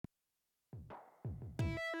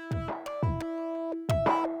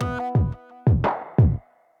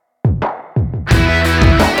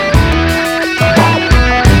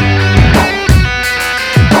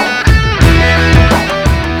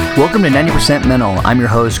Welcome to 90% Mental. I'm your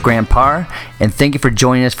host, Grant Parr, and thank you for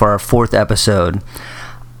joining us for our 4th episode.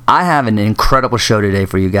 I have an incredible show today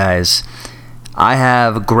for you guys. I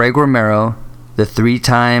have Greg Romero, the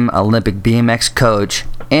 3-time Olympic BMX coach,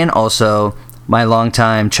 and also my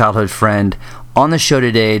longtime childhood friend, on the show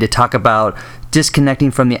today to talk about disconnecting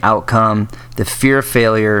from the outcome, the fear of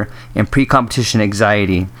failure, and pre-competition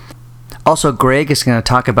anxiety. Also, Greg is going to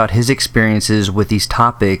talk about his experiences with these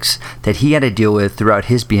topics that he had to deal with throughout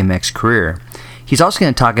his BMX career. He's also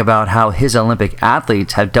going to talk about how his Olympic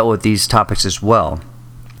athletes have dealt with these topics as well.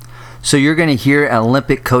 So you're going to hear an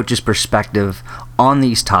Olympic coach's perspective on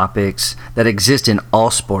these topics that exist in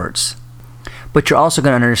all sports. But you're also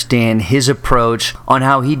going to understand his approach on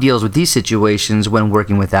how he deals with these situations when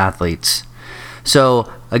working with athletes.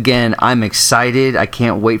 So again, I'm excited. I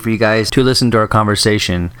can't wait for you guys to listen to our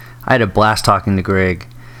conversation. I had a blast talking to Greg.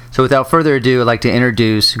 So without further ado, I'd like to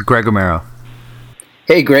introduce Greg Romero.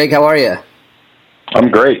 Hey, Greg, how are you?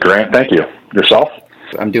 I'm great, Grant. Thank you. Yourself?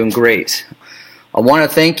 I'm doing great. I want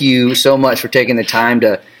to thank you so much for taking the time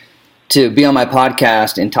to be on my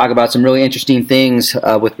podcast and talk about some really interesting things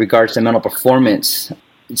with regards to mental performance.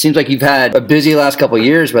 It seems like you've had a busy last couple of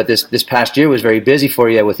years, but this past year was very busy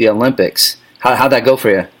for you with the Olympics. How'd that go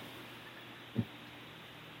for you?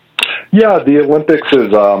 Yeah, the Olympics is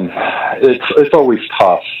it's always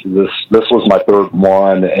tough. This was my 3rd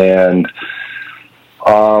one, and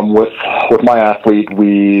with my athlete,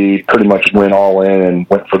 we pretty much went all in and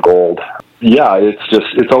went for gold. Yeah,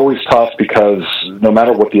 it's always tough because no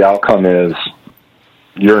matter what the outcome is,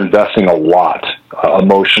 you're investing a lot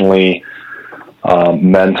emotionally,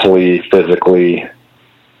 mentally, physically,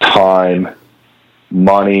 time,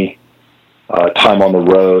 money, time on the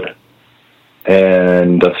road.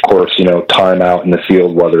 And of course, time out in the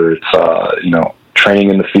field, whether it's,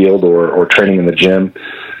 training in the field or training in the gym.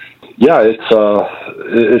 Yeah, it's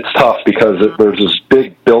tough because there's this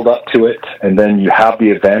big build up to it, and then you have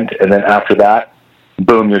the event, and then after that,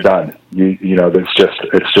 boom, you're done. It's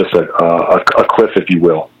just a cliff, if you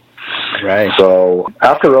will. Right. So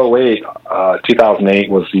after 2008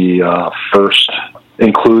 was the first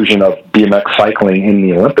inclusion of BMX cycling in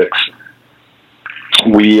the Olympics.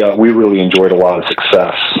 We really enjoyed a lot of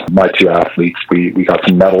success. My 2 athletes, we got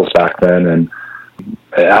some medals back then, and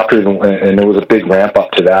there was a big ramp up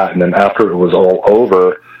to that. And then after it was all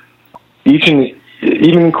over, even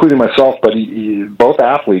including myself, but both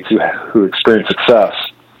athletes who experienced success,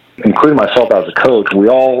 including myself as a coach, we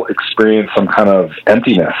all experienced some kind of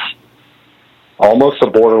emptiness, almost a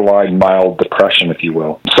borderline mild depression, if you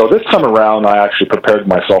will. So this time around, I actually prepared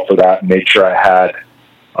myself for that and made sure I had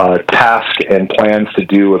task and plans to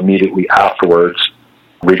do immediately afterwards,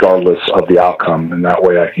 regardless of the outcome. And that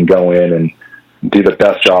way I can go in and do the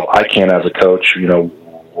best job I can as a coach,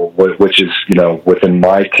 which is, within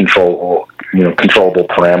my control, controllable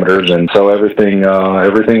parameters. And so everything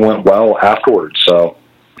went well afterwards. So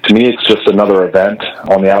to me, it's just another event.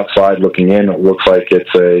 On the outside looking in, it looks like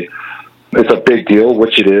it's a big deal,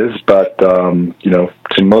 which it is. But,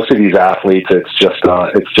 to most of these athletes, it's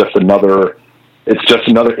just another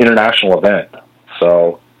international event.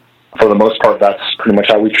 So for the most part, that's pretty much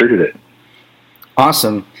how we treated it.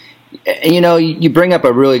 Awesome. You bring up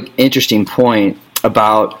a really interesting point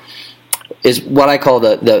about is what I call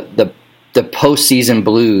the postseason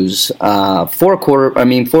blues for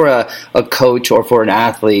a coach or for an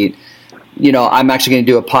athlete. I'm actually going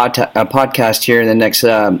to do a podcast here in the next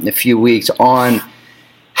few weeks on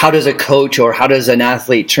how does a coach or how does an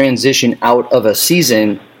athlete transition out of a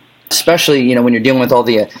season, especially, when you're dealing with all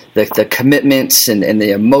the commitments and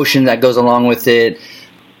the emotion that goes along with it.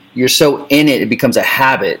 You're so in it, it becomes a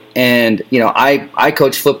habit. And, I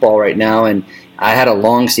coach football right now, and I had a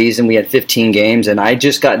long season. We had 15 games, and I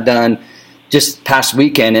just got done just past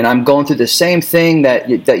weekend, and I'm going through the same thing that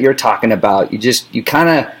you're talking about. You're kind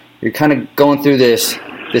of going through this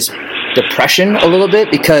depression a little bit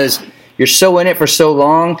because you're so in it for so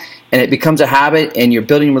long, and it becomes a habit, and you're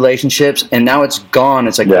building relationships, and now it's gone.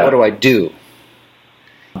 It's like, What do I do?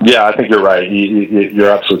 Yeah, I think you're right. You're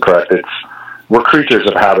absolutely correct. We're creatures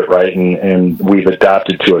of habit, right? And we've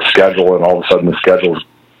adapted to a schedule, and all of a sudden the schedule's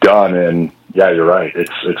done, and yeah, you're right.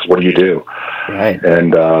 It's what do you do? Right.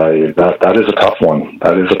 And that is a tough one.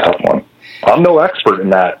 That is a tough one. I'm no expert in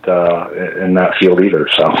that field either.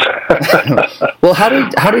 So, well, how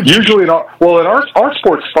did usually in our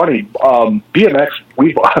sport's funny. BMX,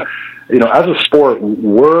 we've as a sport,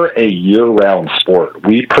 we're a year-round sport.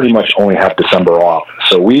 We pretty much only have December off,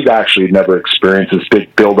 so we've actually never experienced this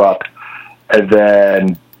big build-up, and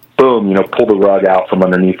then boom, pull the rug out from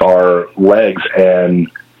underneath our legs,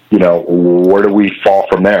 and where do we fall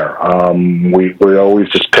from there? We always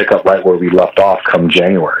just pick up right where we left off come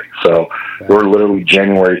January. So we're literally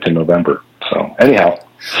January to November. So anyhow.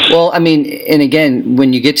 Well, I mean, and again,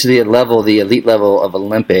 when you get to the elite level of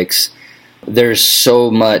Olympics, there's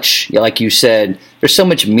so much, like you said, there's so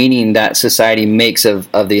much meaning that society makes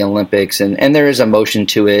of the Olympics, and there is emotion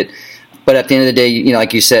to it. But at the end of the day,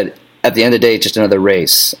 like you said, at the end of the day, it's just another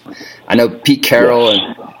race. I know Pete Carroll,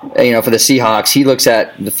 and for the Seahawks, he looks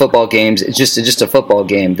at the football games. It's just a football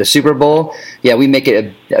game. The Super Bowl, we make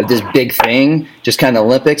it this big thing, just kind of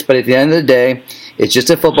Olympics. But at the end of the day, it's just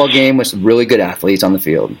a football game with some really good athletes on the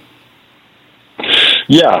field.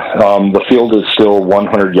 Yeah, the field is still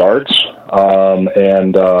 100 yards,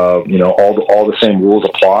 and all the same rules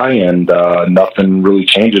apply, and nothing really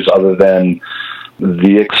changes other than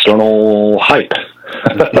the external hype.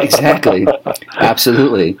 Exactly.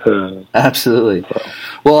 Absolutely.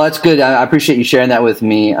 Well, that's good. I appreciate you sharing that with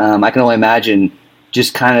me. I can only imagine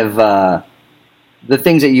just kind of the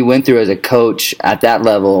things that you went through as a coach at that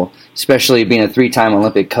level, especially being a 3-time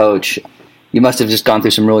Olympic coach. You must have just gone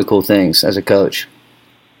through some really cool things as a coach.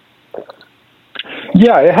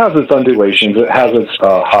 Yeah, it has its undulations. It has its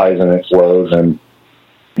highs and its lows, and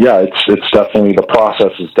it's definitely, the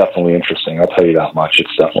process is definitely interesting. I'll tell you that much.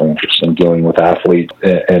 It's definitely interesting dealing with athletes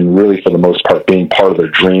and really, for the most part, being part of their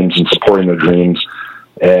dreams and supporting their dreams.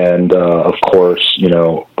 And of course,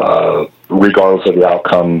 regardless of the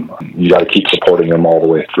outcome, you got to keep supporting them all the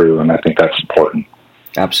way through, and I think that's important.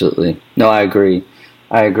 Absolutely. No, I agree.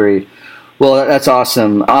 Well, that's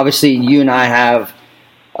awesome. Obviously, you and I have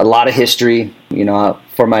a lot of history.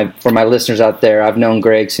 For my listeners out there, I've known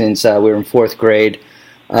Greg since we were in 4th grade.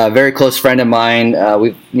 Very close friend of mine.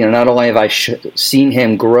 We've, not only have I seen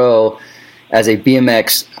him grow as a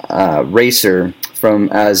BMX racer from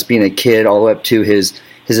as being a kid all the way up to his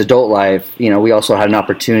adult life. We also had an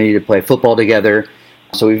opportunity to play football together.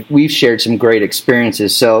 So we've shared some great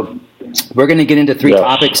experiences. So we're going to get into 3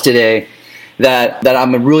 topics today that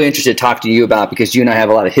I'm really interested to talk to you about, because you and I have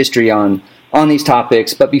a lot of history on these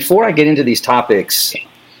topics. But before I get into these topics,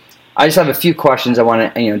 I just have a few questions I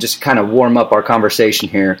want to, just kind of warm up our conversation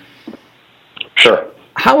here. Sure.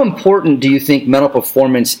 How important do you think mental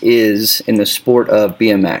performance is in the sport of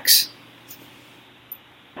BMX?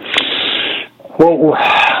 Well,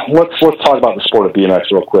 let's talk about the sport of BMX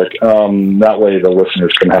real quick. That way the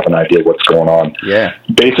listeners can have an idea of what's going on. Yeah.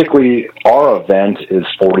 Basically, our event is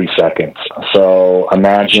 40 seconds. So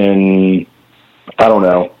imagine, I don't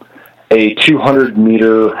know, a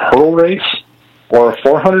 200-meter hurdle race or a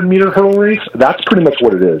 400-meter hurdle race. That's pretty much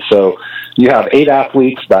what it is. So you have 8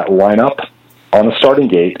 athletes that line up on the starting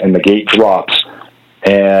gate, and the gate drops.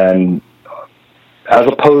 And as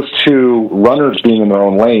opposed to runners being in their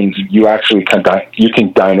own lanes, you actually you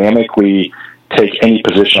can dynamically take any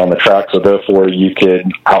position on the track. So therefore, you could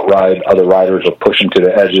outride other riders or push them to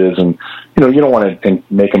the edges. And you don't want to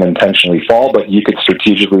make them intentionally fall, but you could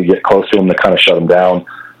strategically get close to them to kind of shut them down.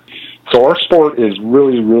 So our sport is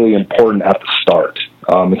really, really important at the start.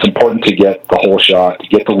 It's important to get the whole shot, to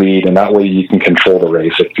get the lead, and that way you can control the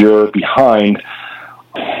race. If you're behind,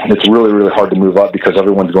 it's really, really hard to move up because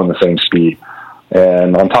everyone's going the same speed.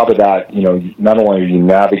 And on top of that, not only are you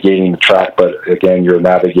navigating the track, but again, you're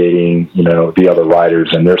navigating, the other riders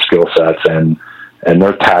and their skill sets and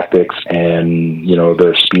their tactics and,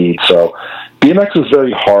 their speed. So BMX is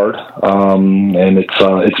very hard, and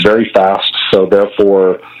it's very fast. So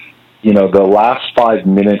therefore, the last 5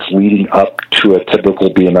 minutes leading up to a typical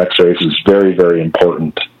BMX race is very, very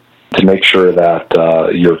important to make sure that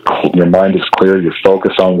your mind is clear, you're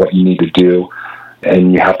focused on what you need to do,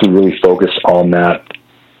 and you have to really focus on that,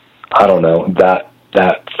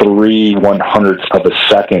 that 3/100ths of a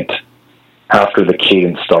second after the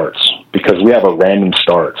cadence starts, because we have a random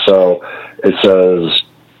start. So it says,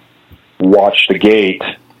 watch the gate,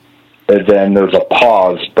 and then there's a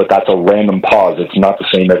pause, but that's a random pause. It's not the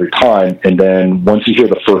same every time. And then once you hear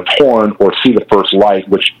the first horn or see the first light,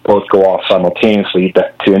 which both go off simultaneously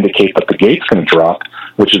to indicate that the gate's going to drop,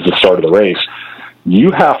 which is the start of the race,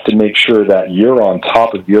 you have to make sure that you're on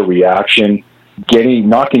top of your reaction,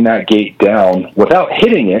 knocking that gate down without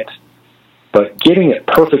hitting it, but getting it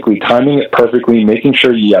perfectly, timing it perfectly, making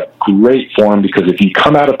sure you have great form, because if you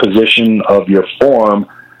come out of position of your form,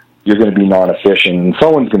 you're going to be non-efficient, and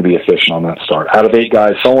someone's going to be efficient on that start. Out of 8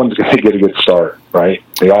 guys, someone's going to get a good start, right?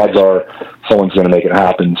 The odds are someone's going to make it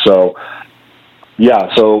happen. So,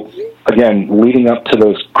 so again, leading up to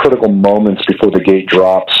those critical moments before the gate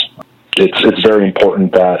drops, it's very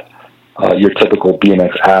important that your typical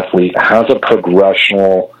BMX athlete has a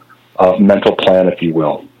progressional mental plan, if you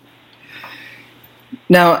will.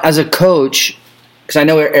 Now, as a coach, because I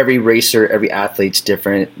know every racer, every athlete's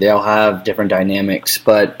different. They all have different dynamics.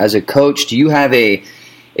 But as a coach, do you have a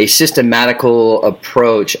systematical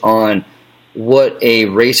approach on what a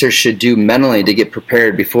racer should do mentally to get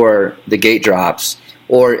prepared before the gate drops,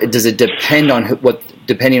 or does it depend on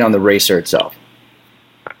depending on the racer itself?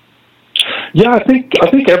 Yeah, I think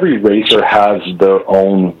every racer has their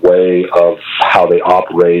own way of how they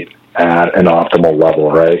operate at an optimal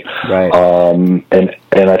level, right? Right.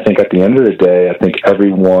 And I think at the end of the day, I think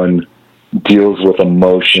everyone deals with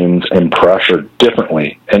emotions and pressure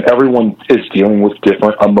differently, and everyone is dealing with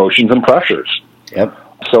different emotions and pressures. Yep.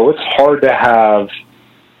 So it's hard to have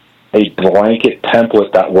a blanket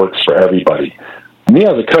template that works for everybody. Me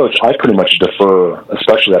as a coach, I pretty much defer,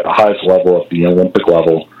 especially at the highest level, at the Olympic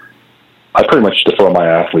level, I pretty much defer my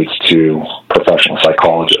athletes to professional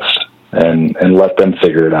psychologists and let them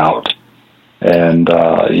figure it out. And,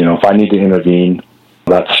 if I need to intervene,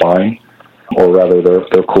 that's fine. Or rather,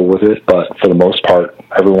 they're cool with it. But for the most part,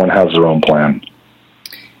 everyone has their own plan.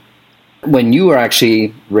 When you were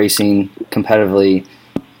actually racing competitively,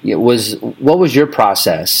 what was your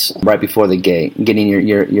process right before the gate, getting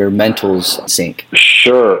your mentals sync?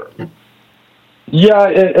 Sure. Yeah,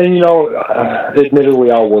 and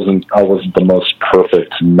admittedly, I wasn't the most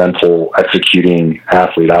perfect mental executing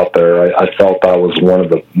athlete out there. I felt I was one of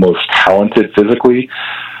the most talented physically,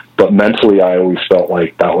 but mentally, I always felt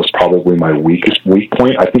like that was probably my weak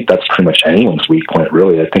point. I think that's pretty much anyone's weak point,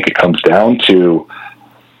 really. I think it comes down to,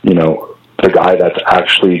 the guy that's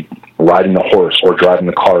actually riding the horse or driving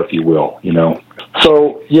the car, if you will.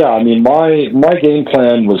 So yeah, I mean, my game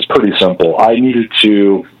plan was pretty simple. I needed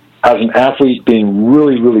to, as an athlete being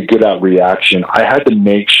really, really good at reaction, I had to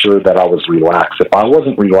make sure that I was relaxed. If I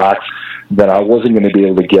wasn't relaxed, then I wasn't going to be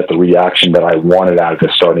able to get the reaction that I wanted out of the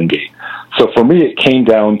starting gate. So for me, it came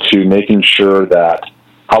down to making sure that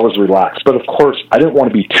I was relaxed. But of course, I didn't want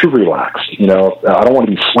to be too relaxed. I don't want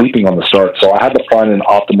to be sleeping on the start. So I had to find an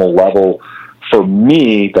optimal level for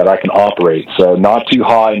me that I can operate. So not too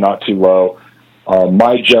high, not too low.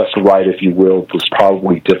 My just right, if you will, was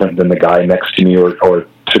probably different than the guy next to me or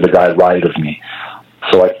to the guy right of me.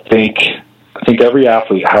 So I think every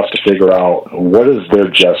athlete has to figure out what is their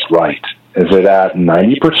just right. Is it at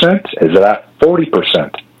 90%? Is it at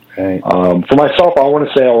 40%? Right. For myself, I want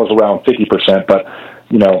to say I was around 50%, but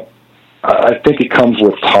I think it comes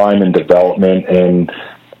with time and development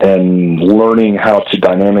and learning how to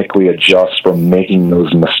dynamically adjust from making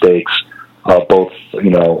those mistakes. Both,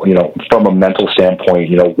 from a mental standpoint,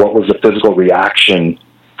 what was the physical reaction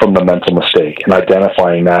from the mental mistake, and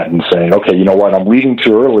identifying that and saying, okay, you know what, I'm leaving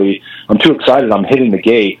too early, I'm too excited, I'm hitting the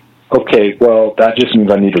gate. Okay, well, that just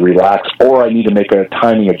means I need to relax, or I need to make a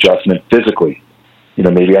timing adjustment physically.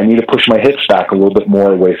 Maybe I need to push my hips back a little bit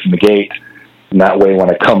more away from the gate, and that way when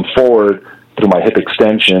I come forward through my hip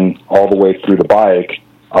extension all the way through the bike,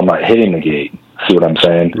 I'm not hitting the gate. See what I'm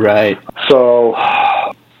saying? Right. So,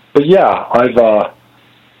 but yeah,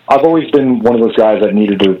 I've always been one of those guys that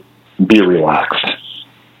needed to be relaxed.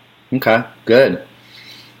 Okay, good.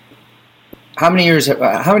 How many years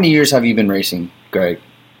have you been racing, Greg?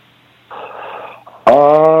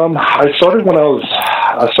 I started when I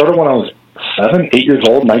was 8 years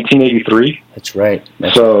old, 1983. That's right.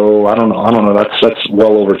 So I don't know. That's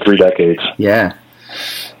well over 3 decades. Yeah.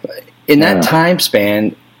 In that time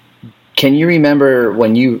span, can you remember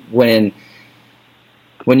when you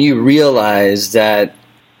realized that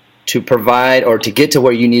to provide or to get to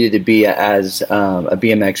where you needed to be as a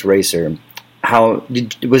BMX racer,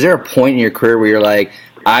 was there a point in your career where you're like,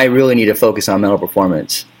 I really need to focus on mental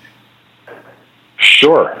performance?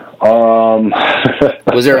 Sure.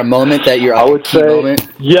 Was there a moment that you're? I would say, moment?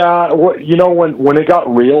 Yeah. When it got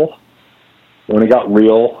real,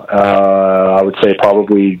 I would say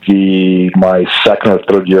probably my second or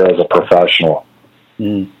third year as a professional.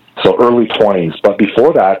 So early 20s. But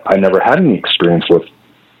before that, I never had any experience with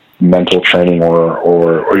mental training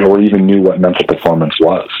or even knew what mental performance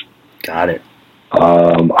was. Got it.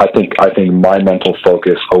 I think my mental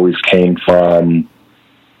focus always came from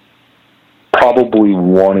probably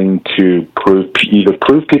wanting to either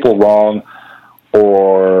prove people wrong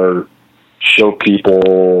or show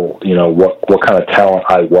people, what kind of talent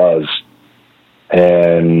I was.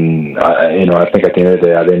 And I think at the end of the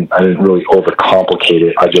day, I didn't really overcomplicate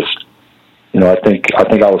it. I just, I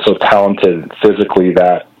think I was so talented physically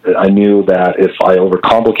that I knew that if I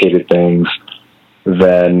overcomplicated things,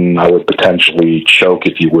 then I would potentially choke,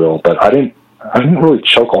 if you will. But I didn't really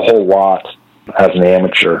choke a whole lot as an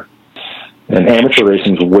amateur. And amateur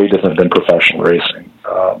racing is way different than professional racing.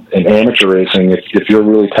 In amateur racing, if you're a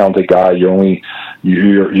really talented guy, you're only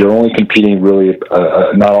you're only competing really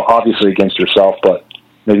not obviously against yourself, but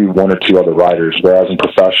maybe one or two other riders. Whereas in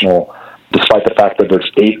professional, despite the fact that there's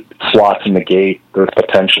 8 slots in the gate, there's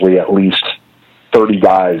potentially at least 30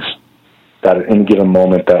 guys that at any given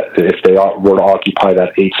moment that if they were to occupy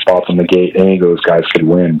that 8 spots on the gate, any of those guys could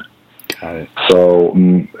win. Got it. So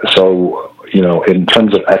in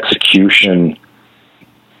terms of execution,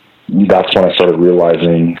 that's when I started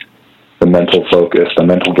realizing the mental focus, the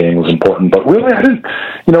mental game was important. But really, I didn't,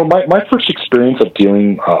 my first experience of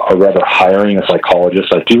hiring a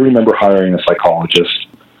psychologist, I do remember hiring a psychologist.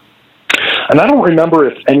 And I don't remember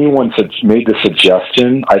if anyone made the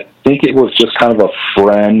suggestion. I think it was just kind of a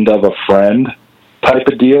friend of a friend type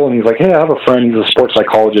of deal. And he's like, hey, I have a friend. He's a sports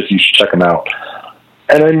psychologist. You should check him out.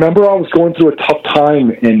 And I remember I was going through a tough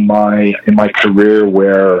time in my career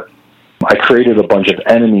where I created a bunch of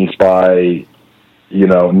enemies by,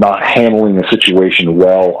 not handling the situation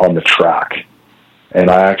well on the track. And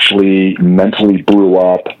I actually mentally blew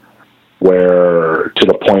up to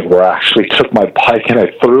the point where I actually took my bike and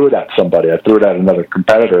I threw it at somebody. I threw it at another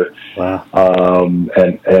competitor. Wow. And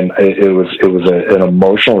it was an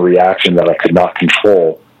emotional reaction that I could not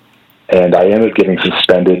control. And I ended up getting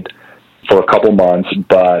suspended for a couple months,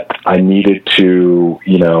 but I needed to,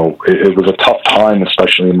 it was a tough time,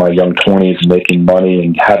 especially in my young 20s, making money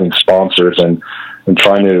and having sponsors and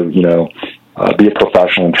trying to, be a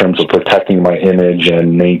professional in terms of protecting my image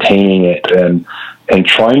and maintaining it and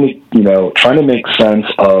trying to make sense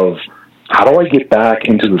of how do I get back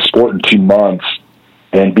into the sport in 2 months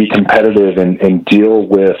and be competitive and deal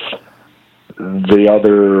with the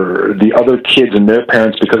other kids and their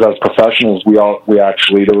parents, because as professionals, we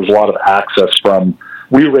actually, there was a lot of access from,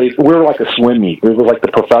 we were like a swim meet. It was like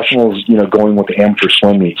the professionals, going with the amateur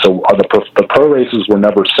swim meet. So the pro races were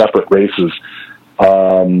never separate races.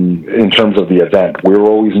 In terms of the event, we were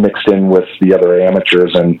always mixed in with the other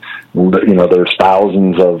amateurs, and there's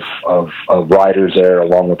thousands of riders there,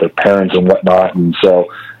 along with their parents and whatnot. And so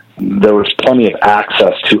there was plenty of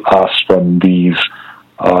access to us from these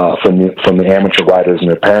from the amateur riders and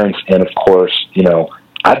their parents. And of course, I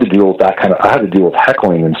had to deal with I had to deal with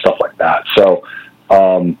heckling and stuff like that. So,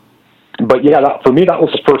 but yeah, for me, that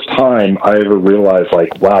was the first time I ever realized,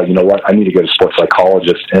 like, wow, you know what? I need to get a sports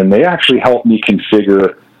psychologist. And they actually helped me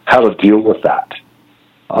configure how to deal with that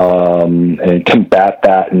and combat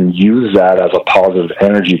that and use that as a positive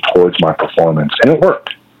energy towards my performance. And it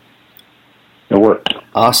worked. It worked.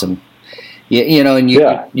 Awesome. Yeah, and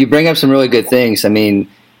you bring up some really good things. I mean,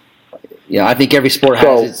 I think every sport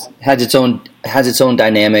has its own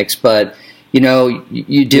dynamics, but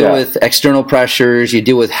you deal with external pressures, you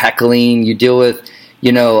deal with heckling, you deal with,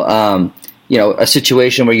 a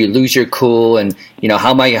situation where you lose your cool, and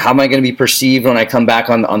how am I going to be perceived when I come back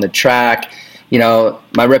on the track?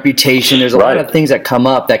 My reputation. There's a lot of things that come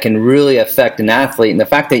up that can really affect an athlete, and the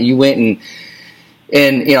fact that you went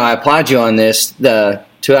and I applaud you on this, to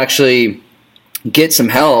actually get some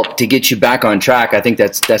help to get you back on track. I think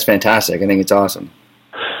that's fantastic. I think it's awesome.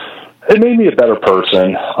 It made me a better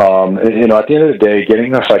person. At the end of the day,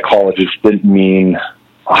 getting a psychologist didn't mean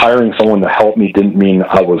hiring someone to help me didn't mean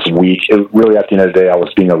I was weak. It really, at the end of the day, I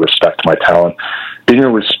was being a respect to my talent, being a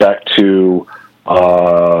respect to,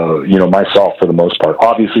 myself for the most part.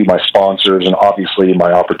 Obviously, my sponsors and obviously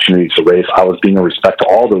my opportunities to race. I was being a respect to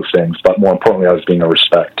all those things, but more importantly, I was being a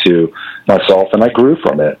respect to myself, and I grew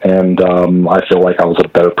from it. And I feel like I was a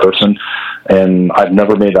better person, and I've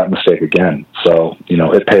never made that mistake again. So,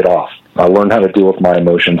 it paid off. I learned how to deal with my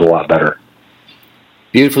emotions a lot better.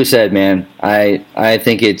 Beautifully said, man. I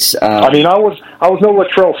think it's. I was no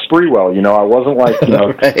Latrell Sprewell. I wasn't like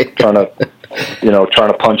right. trying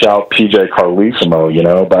to punch out PJ Carlesimo.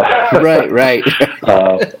 But right.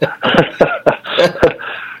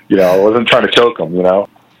 I wasn't trying to choke him.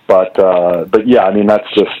 But yeah,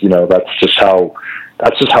 that's just how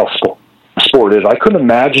sport is. I couldn't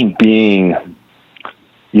imagine being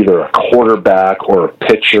either a quarterback or a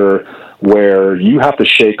pitcher where you have to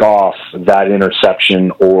shake off that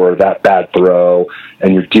interception or that bad throw,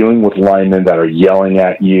 and you're dealing with linemen that are yelling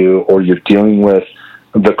at you, or you're dealing with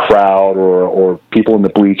the crowd or people in the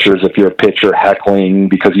bleachers if you're a pitcher heckling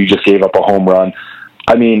because you just gave up a home run.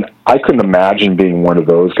 I couldn't imagine being one of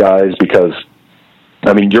those guys because,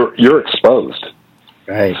 you're exposed.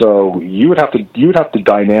 Right. So you would have to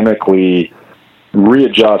dynamically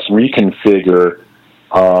readjust, reconfigure,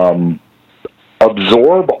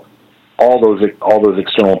 absorb all those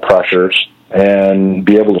external pressures and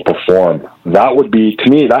be able to perform. That would be, to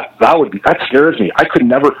me, that scares me. I could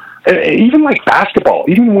never, even like basketball,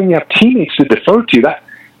 even when you have teammates to defer to,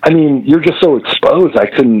 you're just so exposed. I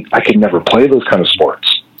could never play those kind of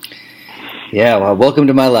sports. Yeah, well, welcome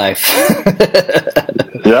to my life.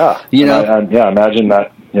 Yeah. You know, imagine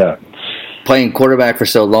that. Yeah. Playing quarterback for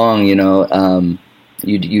so long, you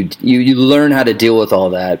learn how to deal with all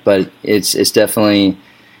that, but it's definitely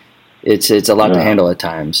it's a lot to handle at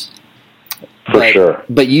times. For sure.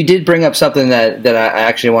 But you did bring up something that I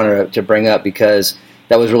actually wanted to bring up, because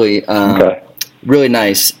that was really really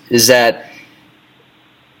nice, is that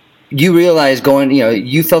you realized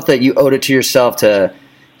you felt that you owed it to yourself to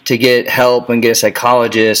get help and get a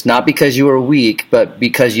psychologist, not because you were weak, but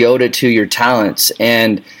because you owed it to your talents.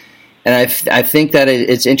 And I think that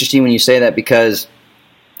it's interesting when you say that, because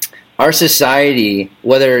our society,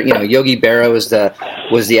 whether Yogi Berra was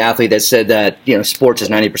the athlete that said that sports is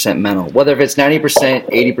 90% mental, whether if it's 90%,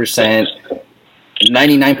 80%,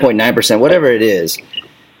 99.9%, whatever it is,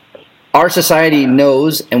 our society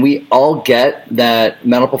knows, and we all get that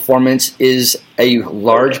mental performance is a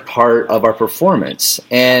large part of our performance.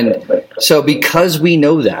 And so because we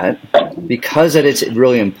know that, because that it's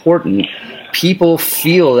really important, people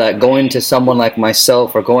feel that going to someone like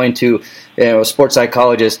myself or going to a sports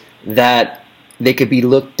psychologist, that they could be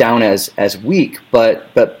looked down as weak. But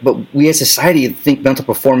we as society think mental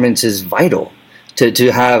performance is vital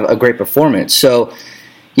to have a great performance. So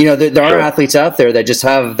there are athletes out there that just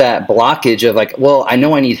have that blockage of like, well, I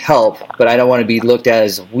know I need help, but I don't want to be looked at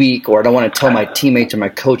as weak, or I don't want to tell my teammates or my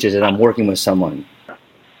coaches that I'm working with someone.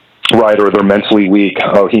 Right, or they're mentally weak.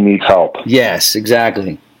 Oh, he needs help. Yes,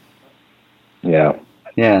 exactly. Yeah.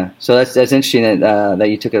 Yeah. So that's interesting that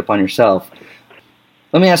you took it upon yourself.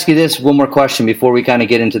 Let me ask you this one more question before we kind of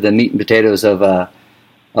get into the meat and potatoes of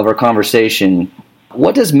our conversation.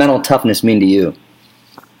 What does mental toughness mean to you?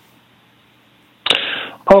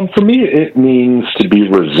 For me, it means to be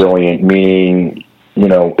resilient, meaning,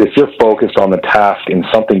 if you're focused on the task and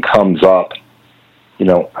something comes up,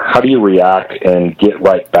 how do you react and get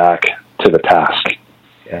right back to the task?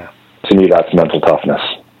 Yeah. To me, that's mental toughness.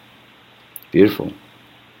 Beautiful.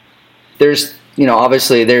 There's,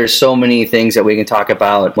 obviously there's so many things that we can talk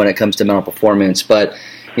about when it comes to mental performance, but,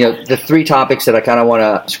 the three topics that I kind of want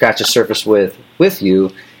to scratch the surface with you,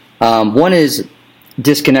 one is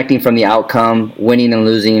disconnecting from the outcome, winning and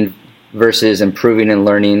losing versus improving and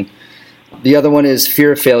learning. The other one is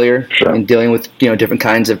fear of failure and dealing with different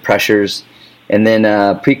kinds of pressures, and then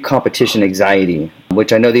pre-competition anxiety,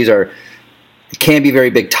 which I know can be very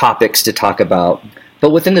big topics to talk about.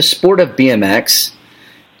 But within the sport of BMX,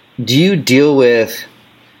 do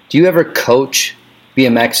you ever coach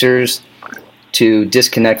BMXers to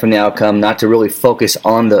disconnect from the outcome, not to really focus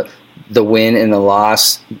on the win and the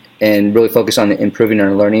loss, and really focus on improving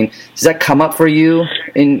and learning? Does that come up for you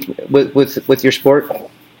with your sport?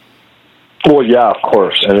 Well, yeah, of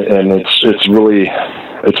course, and it's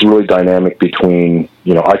really dynamic between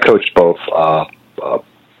I coach both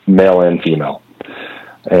male and female,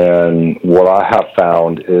 and what I have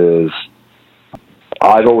found is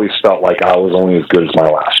I've always felt like I was only as good as my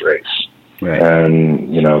last race, right?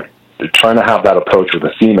 And trying to have that approach with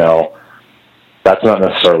a female, that's not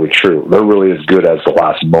necessarily true. They're really as good as the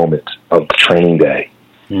last moment of the training day.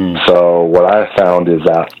 So what I have found is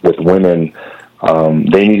that with women,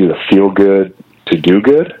 they need to feel good to do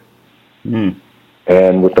good,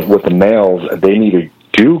 and with the males, they need to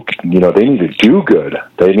do good.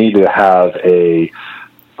 They need to have a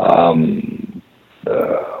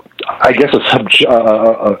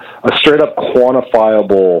straight up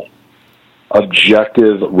quantifiable,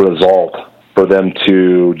 objective result for them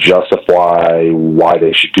to justify why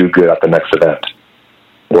they should do good at the next event.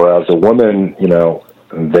 Whereas a woman,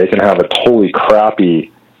 they can have a totally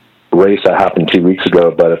crappy race that happened 2 weeks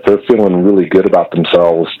ago, but if they're feeling really good about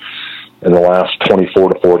themselves in the last 24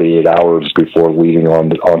 to 48 hours before leaving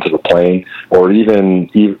onto the plane, or even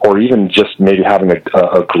just maybe having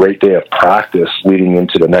a great day of practice leading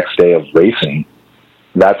into the next day of racing,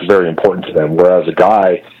 that's very important to them. Whereas a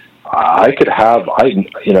guy, I can have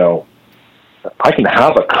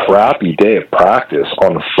a crappy day of practice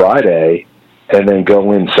on Friday and then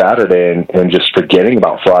go in Saturday and just forgetting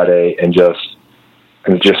about Friday and just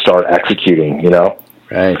start executing,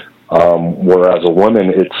 Right. Whereas a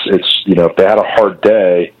woman, it's if they had a hard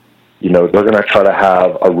day, they're going to try to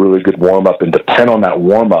have a really good warm-up and depend on that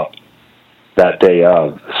warm-up that day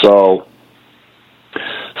of. So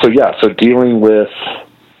dealing with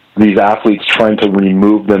these athletes, trying to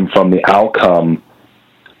remove them from the outcome,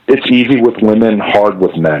 it's easy with women, hard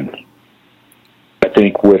with men. I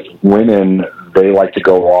think with women, they like to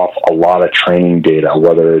go off a lot of training data,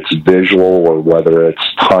 whether it's visual or whether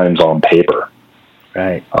it's times on paper.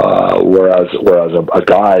 Right. Whereas a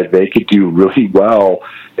guy, they could do really well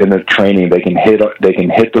in their training. They can hit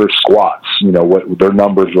their squats, what their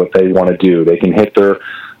numbers, what they want to do. They can hit their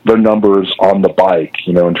numbers on the bike,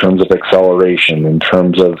 in terms of acceleration, in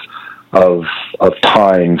terms of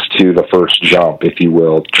times to the first jump, if you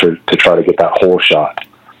will, to try to get that hole shot.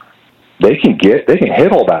 They can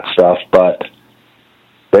hit all that stuff, but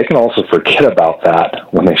they can also forget about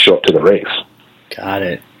that when they show up to the race. Got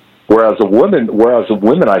it. Whereas the women,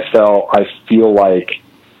 I feel like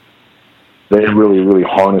they really, really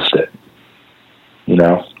harnessed it.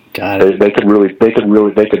 Got it. They could really take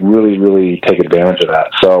advantage of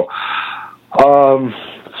that. So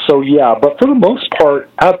yeah. But for the most part,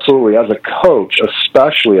 absolutely. As a coach,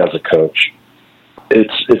 especially as a coach,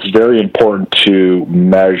 it's very important to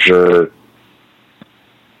measure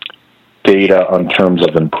data in terms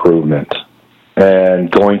of improvement and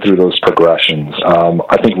going through those progressions.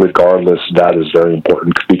 I think regardless, that is very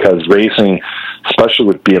important, because racing, especially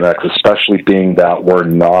with BMX, especially being that we're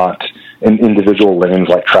not in individual lanes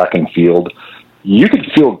like track and field, you could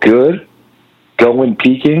feel good going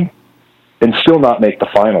peaking and still not make the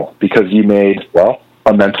final because you made,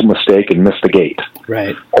 a mental mistake and missed the gate.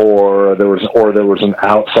 Right. Or there was an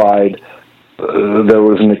outside, there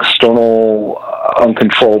was an external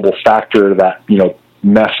uncontrollable factor that,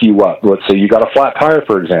 mess you up. Let's say you got a flat tire,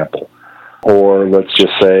 for example, or let's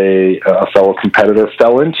just say a fellow competitor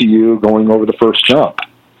fell into you going over the first jump,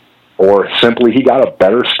 or simply he got a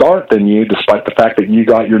better start than you, despite the fact that you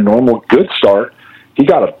got your normal good start. He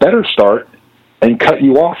got a better start and cut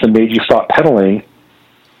you off and made you stop pedaling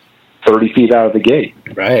 30 feet out of the gate.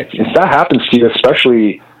 Right. If that happens to you,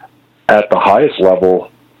 especially at the highest level,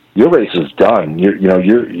 your race is done. You're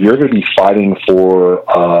going to be fighting for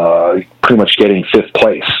pretty much getting fifth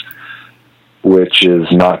place, which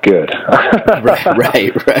is not good.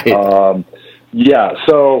 Right. Yeah.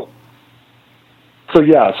 So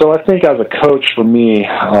I think as a coach, for me,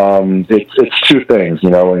 it's two things.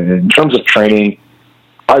 In terms of training,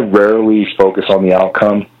 I rarely focus on the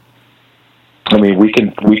outcome. I mean, we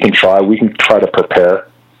can try to prepare.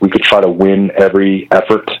 We could try to win every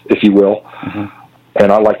effort, if you will. Mm-hmm. And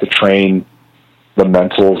I like to train the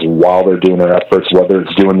mentals while they're doing their efforts, whether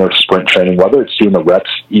it's doing their sprint training, whether it's doing the reps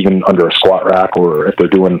even under a squat rack, or if they're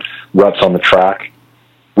doing reps on the track.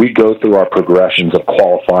 We go through our progressions of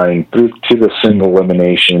qualifying through to the single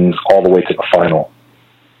eliminations all the way to the final,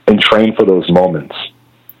 and train for those moments.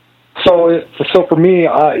 So for me,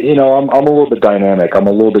 I'm a little bit dynamic. I'm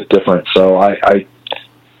a little bit different. So I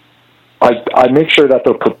make sure that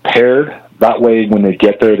they're prepared. That way, when they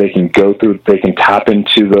get there, they can tap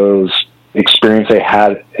into those experiences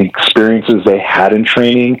they had in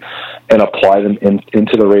training and apply them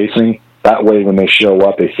into the racing. That way, when they show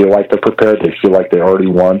up, they feel like they're prepared. They feel like they already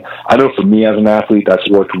won. I know for me as an athlete, that's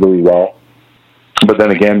worked really well. But then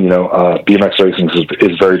again, BMX racing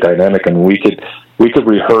is very dynamic, and we could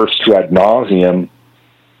rehearse to ad nauseum,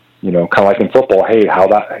 kind of like in football. Hey, how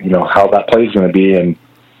that play is going to be, and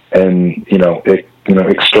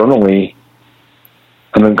externally,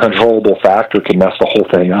 an uncontrollable factor can mess the whole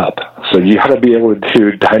thing up. So you got to be able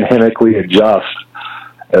to dynamically adjust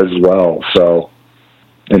as well. So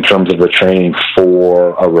in terms of the training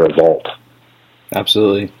for a result.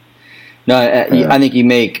 Absolutely. No, I think you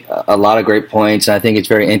make a lot of great points. I think it's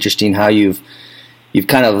very interesting how you've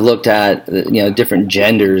kind of looked at different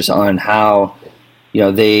genders on how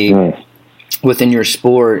they within your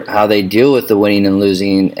sport, how they deal with the winning and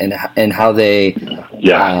losing, and how they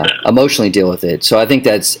emotionally deal with it. So I think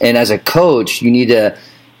and as a coach, you need to,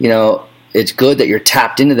 it's good that you're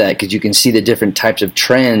tapped into that, because you can see the different types of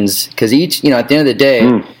trends, because each, at the end of the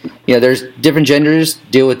day, there's different genders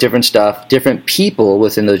deal with different stuff, different people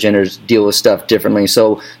within those genders deal with stuff differently.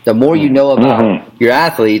 So the more you know about your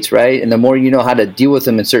athletes, right, and the more you know how to deal with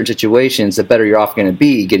them in certain situations, the better you're off going to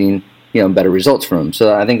be getting, better results from them.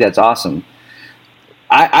 So I think that's awesome.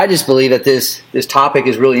 I just believe that this topic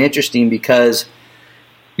is really interesting because,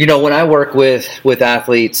 when I work with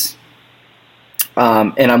athletes,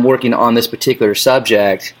 and I'm working on this particular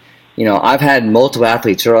subject, I've had multiple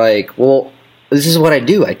athletes who are like, well, this is what I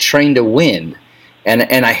do. I train to win,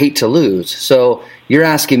 and I hate to lose. So you're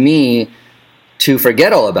asking me to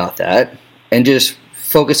forget all about that and just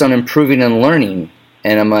focus on improving and learning.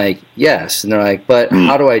 And I'm like, yes. And they're like, but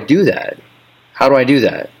how do I do that?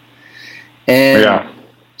 And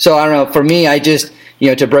so I don't know, for me, I just,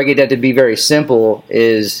 to break it down to be very simple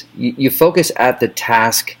is you focus at the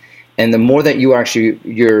task, and the more that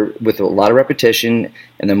you're with a lot of repetition,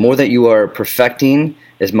 and the more that you are perfecting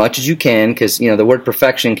as much as you can, because, the word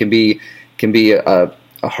perfection can be a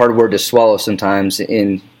a hard word to swallow sometimes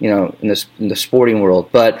in the sporting world,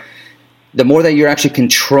 but the more that you're actually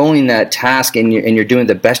controlling that task and you're doing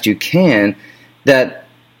the best you can, that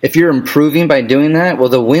if you're improving by doing that, well,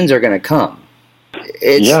 the wins are going to come.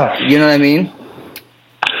 You know what I mean?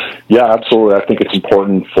 Yeah, absolutely. I think it's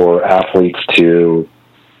important for athletes to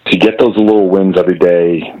get those little wins every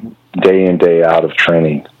day in, day out of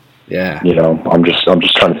training. Yeah. You know, I'm just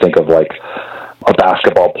trying to think of like a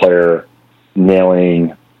basketball player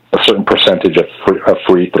nailing a certain percentage of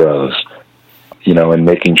free throws, you know, and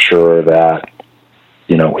making sure that,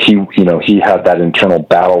 he had that internal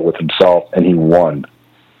battle with himself and he won.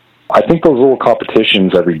 I think those little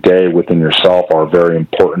competitions every day within yourself are very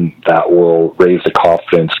important. That will raise the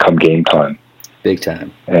confidence come game time. Big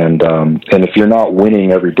time. And if you're not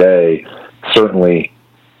winning every day, certainly,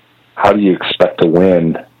 how do you expect to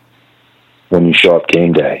win when you show up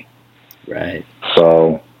game day? Right.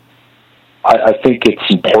 So I think it's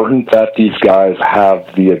important that these guys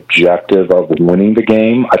have the objective of winning the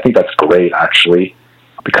game. I think that's great, actually,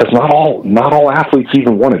 because not all athletes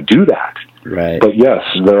even want to do that. Right. But yes,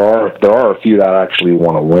 there are a few that actually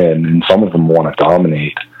want to win, and some of them want to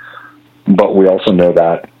dominate. But we also know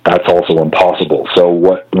that that's also impossible. So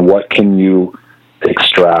what can you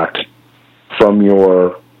extract from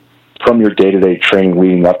your day-to-day training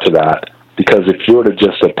leading up to that? Because if you were to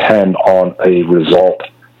just depend on a result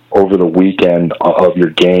over the weekend of your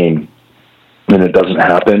game, and it doesn't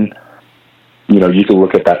happen, you can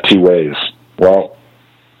look at that two ways. Well,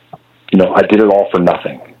 I did it all for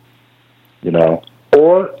nothing,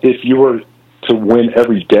 Or if you were to win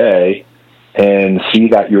every day and see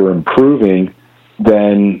that you're improving,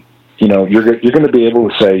 then, you're going to be able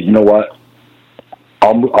to say, you know what,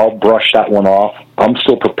 I'll brush that one off. I'm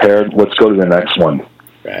still prepared. Let's go to the next one.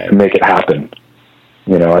 Right. And make it happen.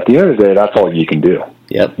 At the end of the day, that's all you can do.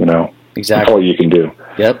 Yep. Exactly. That's all you can do.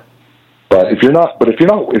 Yep. But if you're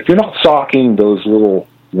not socking those little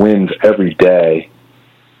wins every day,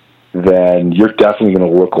 then you're definitely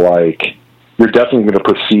going to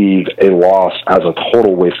perceive a loss as a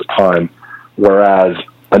total waste of time. Whereas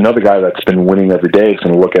another guy that's been winning every day is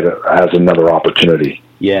going to look at it as another opportunity.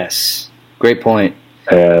 Yes. Great point.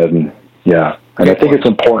 And I think it's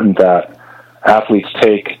important that athletes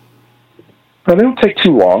they don't take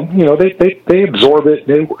too long. They absorb it.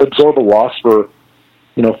 They absorb a loss for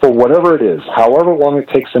whatever it is, however long it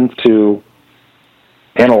takes them to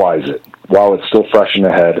analyze it while it's still fresh in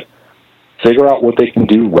the head, figure out what they can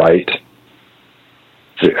do right,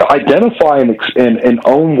 identify and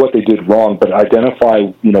own what they did wrong, but identify,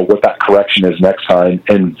 what that correction is next time,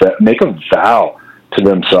 and make a vow to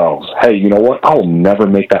themselves. Hey, you know what? I will never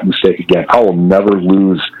make that mistake again. I will never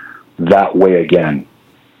lose that way again.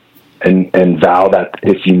 And vow that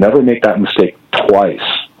if you never make that mistake twice,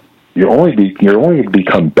 you're only going to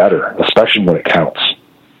become better, especially when it counts,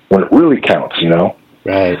 when it really counts,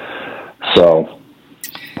 Right. So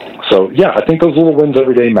yeah, I think those little wins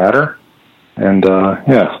every day matter. And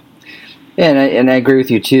yeah, and I agree with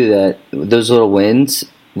you too that those little wins,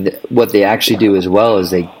 what they actually do as well is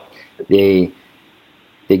they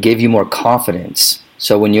give you more confidence.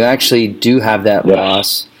 So when you actually do have that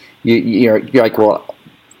loss, you're like, well,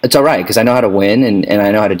 it's all right because I know how to win and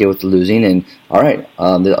I know how to deal with the losing. And all right,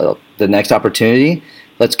 the next opportunity,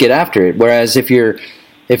 let's get after it. Whereas if you're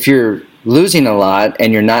losing a lot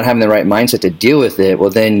and you're not having the right mindset to deal with it, well,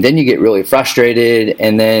 then you get really frustrated,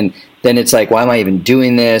 and then it's like, why am I even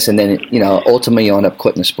doing this? And then ultimately you'll end up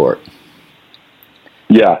quitting the sport.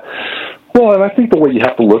 Yeah. Well, and I think the way you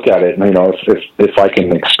have to look at it, if I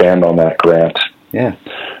can expand on that, Grant. Yeah.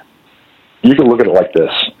 You can look at it like this.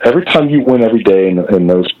 Every time you win every day in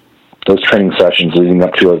those training sessions leading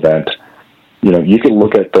up to an event, you can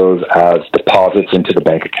look at those as deposits into the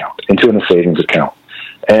bank account, into a savings account.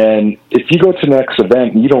 And if you go to the next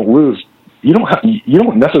event and you don't lose, you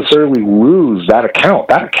don't necessarily lose that account.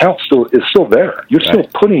 That account is still there. You're still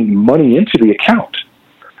putting money into the account.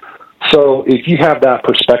 So if you have that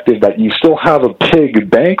perspective that you still have a big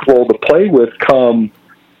bankroll to play with come,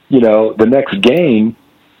 the next game,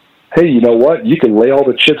 hey, you know what? You can lay all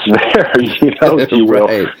the chips there, if you will.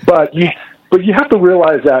 Right. But you have to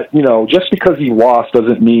realize that, just because you lost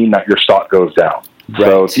doesn't mean that your stock goes down. Right.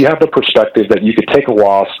 So if you have the perspective that you could take a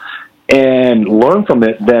loss and learn from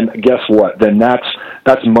it, then guess what? Then that's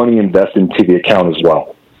money invested into the account as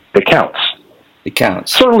well. It counts. It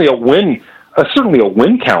counts. Certainly a win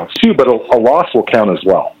counts too, but a loss will count as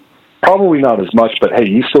well. Probably not as much, but hey,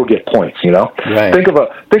 you still get points, Right. Think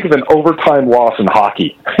of an overtime loss in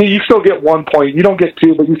hockey. You still get 1 point. You don't get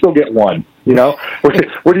two, but you still get one, What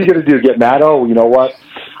are you going to do? Get mad? Oh, you know what?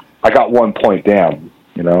 I got 1 point down,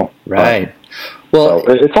 Right. Well,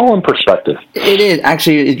 so it's all in perspective. It is.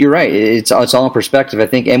 Actually, you're right. It's all in perspective, I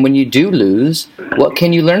think. And when you do lose, what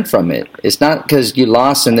can you learn from it? It's not because you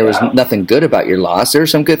lost and there was nothing good about your loss. There were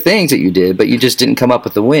some good things that you did, but you just didn't come up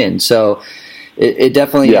with the win. So it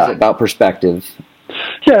definitely is about perspective.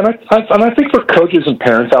 Yeah, and I think for coaches and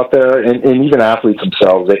parents out there, and even athletes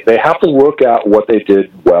themselves, they have to look at what they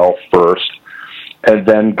did well first, and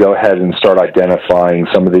then go ahead and start identifying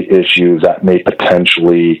some of the issues that may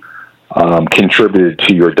potentially contributed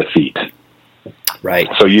to your defeat. Right.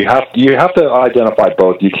 So you have to identify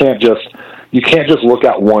both. You can't just look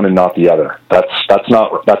at one and not the other. That's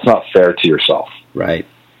not fair to yourself. Right.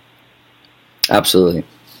 Absolutely.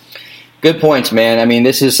 Good points, man. I mean,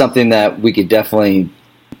 this is something that we could definitely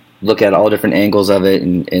look at all different angles of it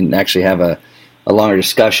and actually have a longer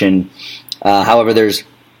discussion. However, there's a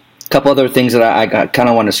couple other things that I kind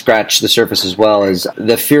of want to scratch the surface as well, is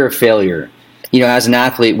the fear of failure. You know, as an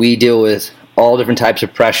athlete, we deal with all different types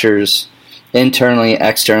of pressures, internally,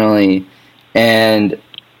 externally, and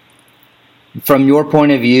from your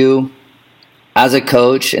point of view as a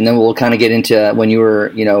coach, and then we'll kind of get into when you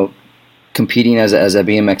were, competing as a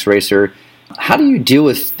BMX racer, how do you deal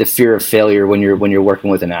with the fear of failure when you're working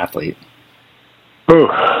with an athlete? Ooh.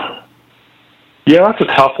 Yeah, that's a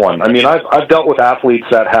tough one. I mean, I've dealt with athletes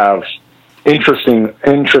that have,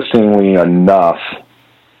 interestingly enough,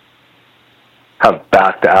 have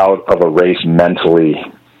backed out of a race mentally.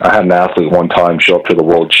 I had an athlete one time show up to the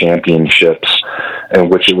World Championships, in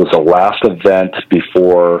which it was the last event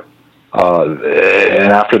before,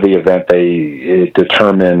 and after the event,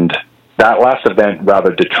 that last event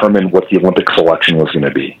determined what the Olympic selection was going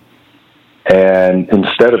to be. And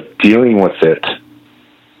instead of dealing with it,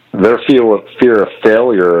 their fear of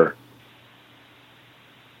failure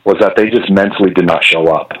was that they just mentally did not show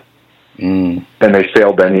up. And they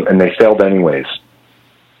failed anyways.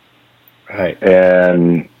 Right.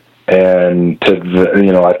 And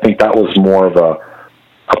I think that was more of a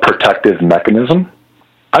protective mechanism.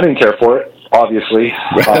 I didn't care for it, obviously.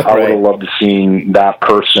 I would have loved to seen that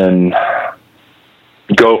person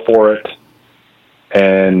go for it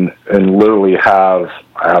and literally I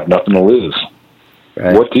have nothing to lose.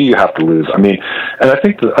 Right. What do you have to lose? I mean, and I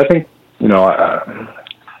think the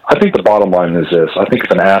bottom line is this. I think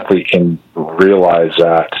if an athlete can realize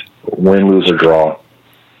that win, lose, or draw,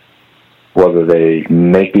 whether they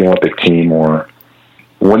make the Olympic team or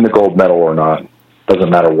win the gold medal or not, doesn't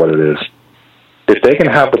matter what it is. If they can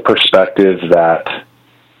have the perspective that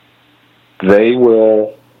they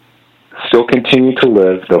will still continue to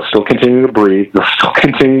live, they'll still continue to breathe, they'll still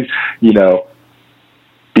continue,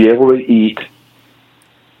 be able to eat,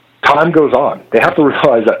 time goes on. They have to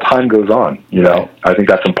realize that time goes on, I think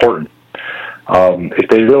that's important. If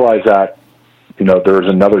they realize that, there's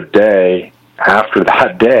another day after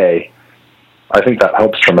that day, I think that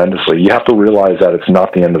helps tremendously. You have to realize that it's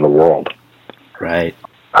not the end of the world. Right.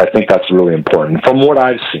 I think that's really important from what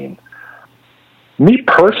I've seen. Me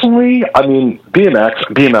personally, I mean, BMX,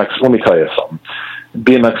 let me tell you something.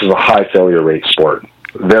 BMX is a high failure rate sport.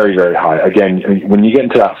 Very, very high. Again, when you get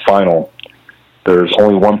into that final, there's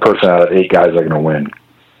only one person out of 8 guys that are going to win.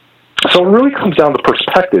 So it really comes down to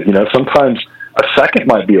perspective. Sometimes a second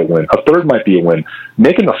might be a win. A third might be a win.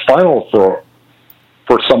 Making the final for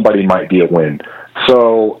somebody might be a win.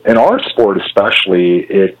 So in our sport especially,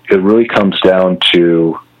 it really comes down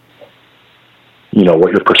to,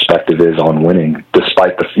 what your perspective is on winning,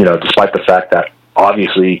 despite the fact that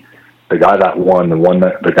obviously the guy that won,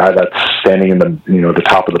 the guy that's standing in the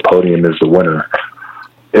top of the podium is the winner.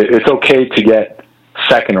 It's okay to get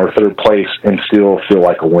second or third place and still feel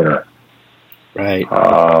like a winner. Right.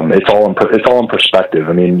 It's all in perspective.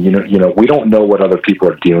 I mean, we don't know what other people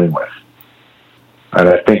are dealing with. And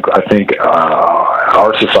I think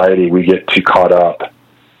our society, we get too caught up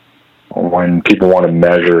when people want to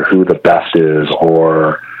measure who the best is,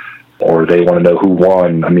 or they want to know who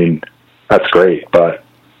won. I mean, that's great, but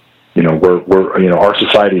our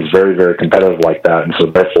society is very, very competitive like that, and so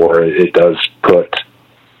therefore it does put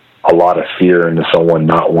a lot of fear into someone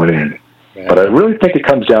not winning. Right. But I really think it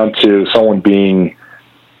comes down to someone being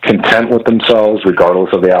content with themselves,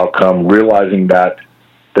 regardless of the outcome, realizing that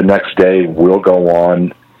the next day will go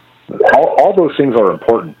on. All those things are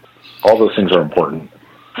important. All those things are important.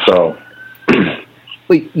 So,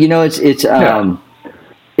 it's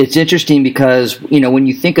interesting because when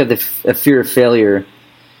you think of the fear of failure,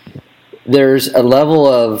 there's a level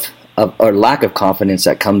of or lack of confidence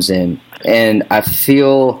that comes in, and I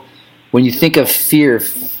feel when you think of fear,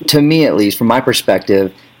 to me at least, from my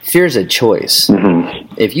perspective, fear is a choice.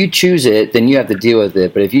 Mm-hmm. If you choose it, then you have to deal with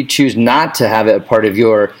it. But if you choose not to have it a part of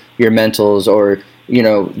your mentals or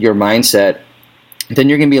your mindset, then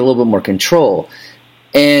you're going to be a little bit more control.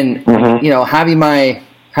 And,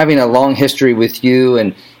 having a long history with you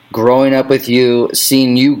and growing up with you,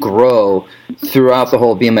 seeing you grow throughout the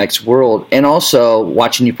whole BMX world, and also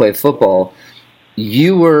watching you play football,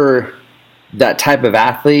 you were that type of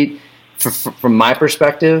athlete, from my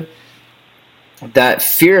perspective, that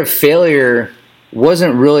fear of failure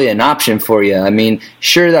wasn't really an option for you. I mean,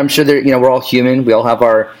 I'm sure we're all human. We all have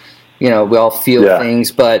our, we all feel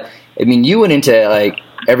things, but I mean, you went into like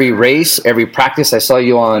every race, every practice. I saw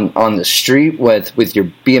you on the street with your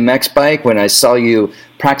BMX bike. When I saw you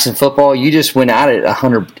practicing football, you just went at it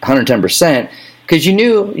 110%, because you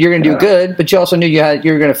knew you're going to do good, but you also knew you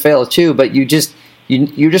were going to fail too. But you just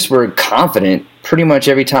were confident pretty much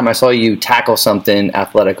every time I saw you tackle something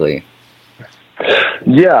athletically.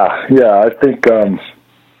 Yeah, I think, I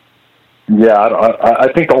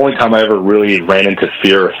think the only time I ever really ran into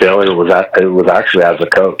fear of failure was actually as a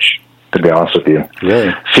coach, to be honest with you.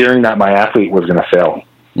 Really? Fearing that my athlete was going to fail.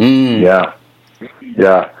 Yeah.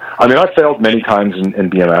 I mean, I failed many times in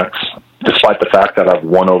BMX, despite the fact that I've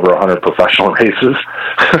won over 100 professional races.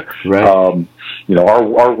 Right.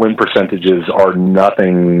 Our win percentages are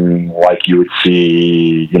nothing like you would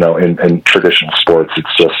see, in traditional sports.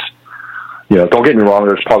 It's just, don't get me wrong,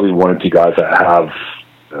 there's probably one or two guys that have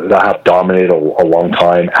dominated a long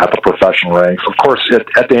time at the professional ranks. Of course,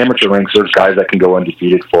 at the amateur ranks, there's guys that can go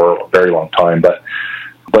undefeated for a very long time. But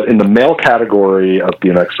in the male category of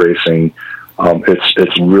BMX racing,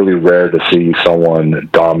 it's really rare to see someone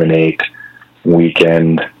dominate week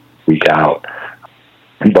in, week out.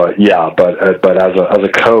 But as a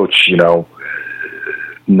coach,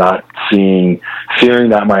 not fearing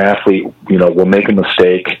that my athlete, will make a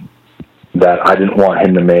mistake that I didn't want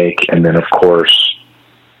him to make, and then of course,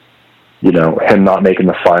 him not making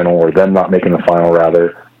the final, or them not making the final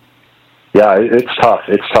rather. Yeah, it's tough.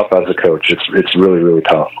 It's tough as a coach. It's really, really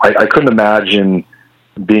tough. I couldn't imagine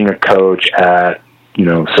being a coach at,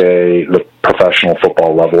 say the professional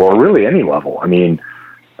football level, or really any level. I mean,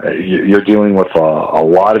 you're dealing with a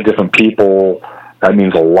lot of different people. That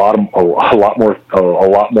means a lot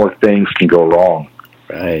more things can go wrong.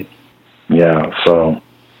 Right. Yeah. So.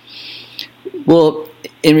 Well,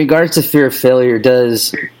 in regards to fear of failure,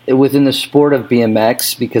 within the sport of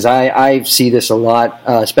BMX, because I see this a lot,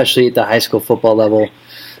 especially at the high school football level,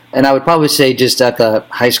 and I would probably say just at the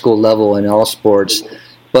high school level in all sports,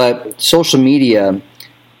 but social media,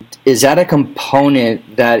 is that a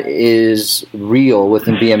component that is real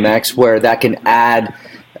within BMX, where that can add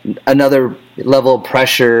another level of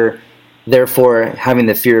pressure, therefore having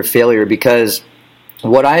the fear of failure? Because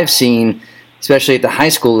what I've seen, especially at the high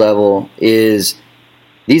school level, is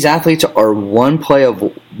these athletes are one play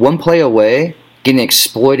away getting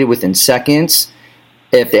exploited within seconds.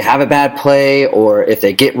 If they have a bad play, or if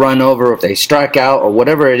they get run over, or if they strike out, or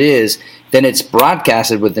whatever it is, then it's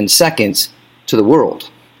broadcasted within seconds to the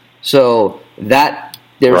world. So that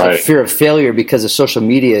there's a fear of failure because the social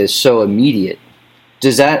media is so immediate.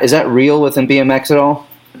 Is that real within BMX at all?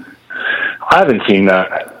 I haven't seen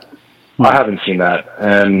that.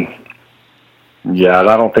 And yeah,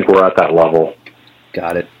 I don't think we're at that level.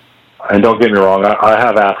 Got it. And don't get me wrong, I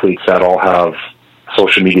have athletes that all have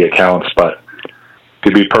social media accounts, but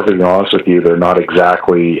to be perfectly honest with you, they're not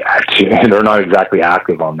exactly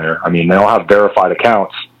active on there. I mean, they all have verified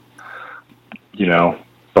accounts,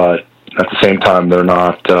 but at the same time, they're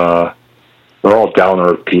not. They're all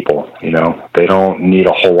down-to-earth people. They don't need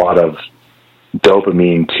a whole lot of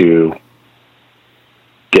dopamine to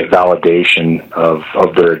get validation of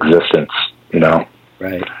their existence.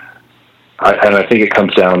 Right. And I think it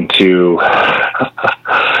comes down to,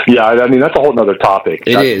 I mean, that's a whole other topic.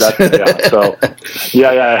 It is. I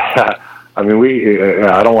mean,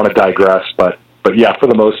 I don't want to digress, but yeah, for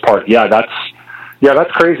the most part,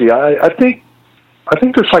 that's crazy. I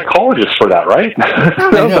think there's psychologists for that, right?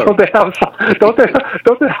 Don't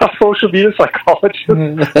they have social media psychologists?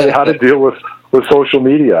 How to deal with social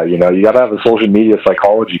media? You got to have a social media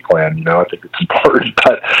psychology plan. I think it's important.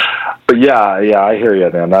 But yeah, I hear you,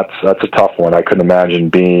 man. That's a tough one. I couldn't imagine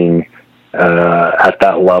being at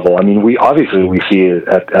that level. I mean, we see it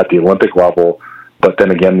at the Olympic level, but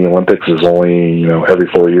then again, the Olympics is only every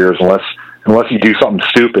 4 years, unless you do something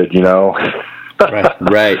stupid,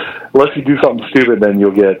 Right. Unless you do something stupid, then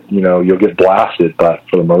you'll get blasted. But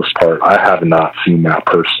for the most part, I have not seen that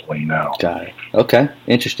personally. No. Got it. Okay.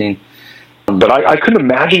 Interesting. But I couldn't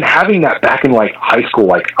imagine having that back in like high school,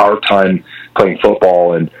 like our time playing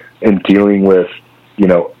football and dealing with,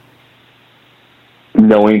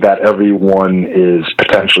 knowing that everyone is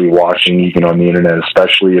potentially watching, even on the internet,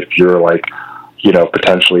 especially if you're like,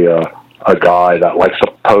 potentially a a guy that likes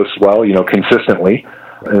to post well, consistently,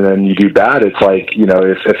 and then you do bad. It's like,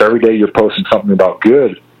 if every day you're posting something about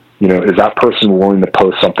good, is that person willing to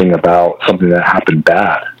post something about something that happened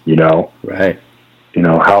bad? Right.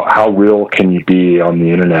 How real can you be on the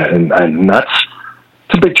internet? And it's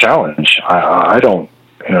a big challenge. I don't,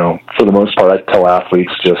 for the most part, I tell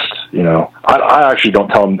athletes just, I actually don't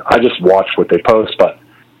tell them, I just watch what they post, but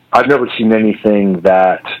I've never seen anything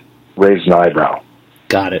that raised an eyebrow.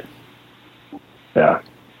 Got it. Yeah.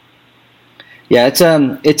 Yeah,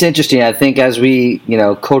 it's interesting. I think as we,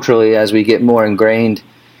 culturally, as we get more ingrained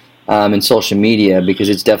in social media, because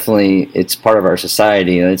it's part of our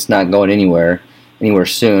society and it's not going anywhere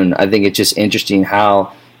soon. I think it's just interesting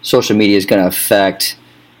how social media is going to affect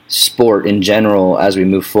sport in general as we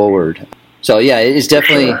move forward. So yeah, it's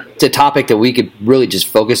definitely it's a topic that we could really just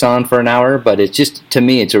focus on for an hour, but it's just, to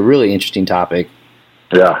me, it's a really interesting topic.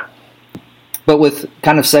 Yeah. But with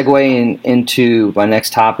kind of segueing into my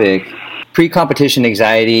next topic, pre-competition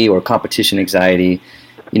anxiety or competition anxiety,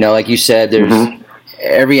 like you said, there's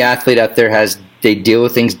every athlete out there they deal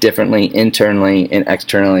with things differently internally and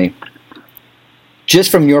externally.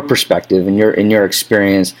 Just from your perspective and in your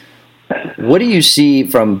experience, what do you see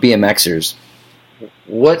from BMXers?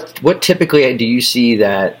 What typically do you see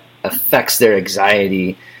that affects their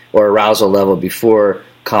anxiety or arousal level before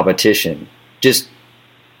competition?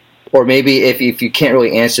 Or maybe if you can't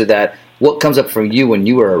really answer that, what comes up for you when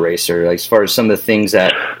you were a racer, like as far as some of the things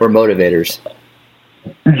that were motivators?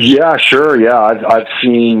 Yeah, sure. Yeah, I've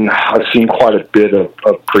seen quite a bit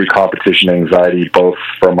of pre-competition anxiety, both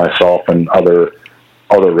from myself and other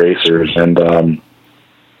racers. And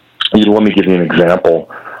let me give you an example.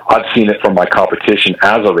 I've seen it from my competition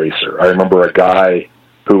as a racer. I remember a guy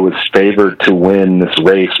who was favored to win this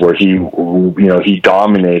race where he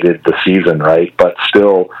dominated the season, right? But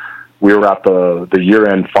still, we were at the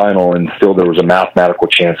year-end final, and still there was a mathematical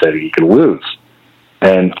chance that he could lose.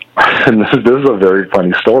 And this is a very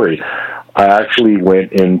funny story. I actually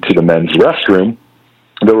went into the men's restroom.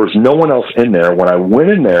 There was no one else in there. When I went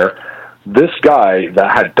in there, this guy that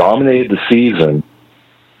had dominated the season,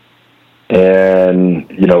 and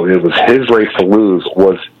it was his race to lose,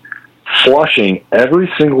 was flushing every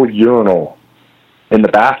single urinal in the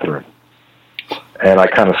bathroom. And I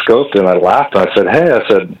kind of scoped and I laughed and I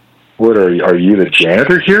said, what are you the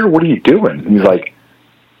janitor here? What are you doing? And he's like,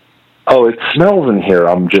 oh, it smells in here.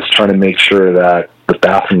 I'm just trying to make sure that the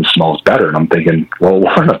bathroom smells better. And I'm thinking, well,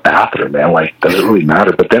 we're in a bathroom, man. Like, does it really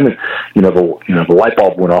matter? But then, the light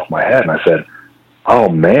bulb went off my head and I said, oh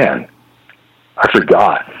man, I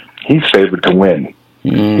forgot. He's favored to win.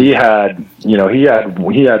 Mm-hmm.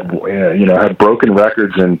 He had broken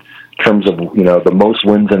records in terms of, the most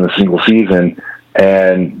wins in a single season.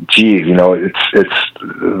 And geez, it's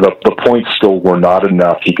the points still were not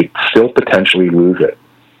enough. He could still potentially lose it.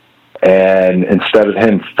 And instead of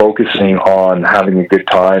him focusing on having a good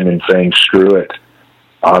time and saying, screw it,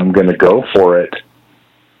 I'm going to go for it,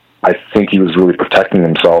 I think he was really protecting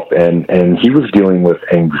himself, and he was dealing with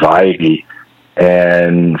anxiety.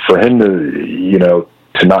 And for him to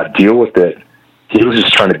not deal with it, he was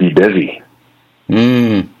just trying to be busy. He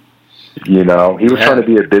was trying to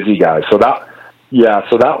be a busy guy. So that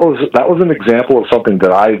was an example of something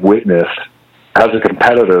that I witnessed as a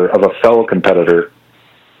competitor, of a fellow competitor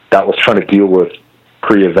that was trying to deal with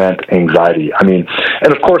pre-event anxiety. I mean,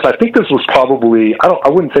 and of course, I think this was probably, I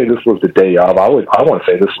wouldn't say this was the day of. I want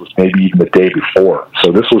to say this was maybe even the day before.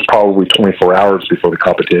 So this was probably 24 hours before the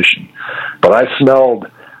competition. But I smelled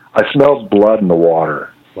blood in the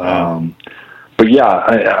water. Wow. But yeah,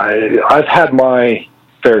 I've had my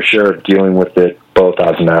fair share of dealing with it, both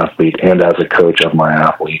as an athlete and as a coach of my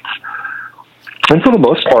athletes. And for the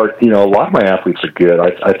most part, a lot of my athletes are good.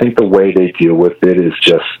 I think the way they deal with it is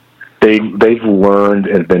just, they've learned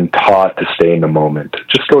and been taught to stay in the moment.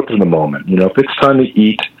 Just go through the moment. If it's time to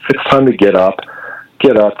eat, if it's time to get up,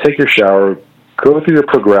 take your shower, go through your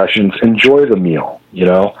progressions, enjoy the meal,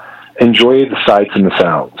 enjoy the sights and the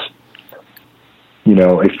sounds.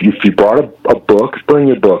 If you brought a book, bring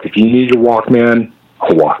your book. If you need your Walkman,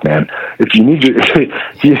 a Walkman. If you need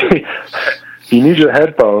if you need your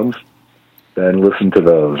headphones, then listen to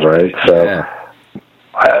those, right? So yeah.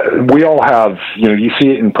 We all have, you see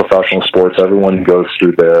it in professional sports. Everyone goes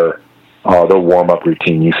through their warm-up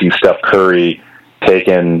routine. You see Steph Curry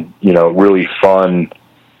taking, really fun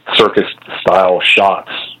circus-style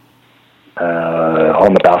shots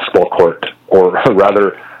on the basketball court, or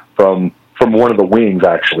rather from one of the wings,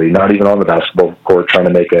 actually, not even on the basketball court, trying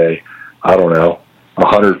to make a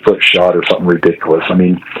 100-foot shot or something ridiculous. I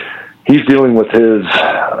mean, he's dealing with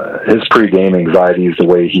his pre-game anxieties the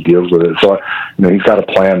way he deals with it. So, he's got a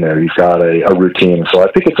plan there. He's got a routine. So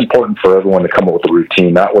I think it's important for everyone to come up with a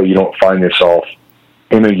routine. That way you don't find yourself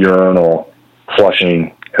in a urinal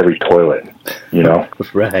flushing every toilet,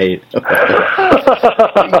 Right.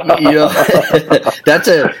 That's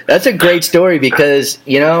a great story because,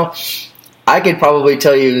 I could probably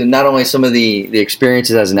tell you not only some of the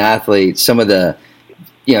experiences as an athlete, some of the,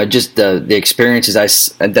 just the experiences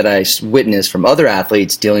that I witnessed from other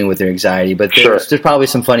athletes dealing with their anxiety, but there's probably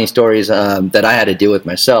some funny stories that I had to deal with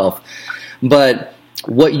myself. But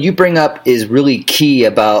what you bring up is really key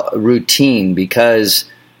about routine, because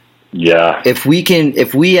if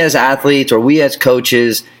we as athletes or we as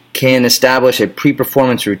coaches can establish a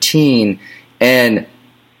pre-performance routine and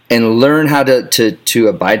learn how to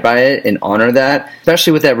abide by it and honor that,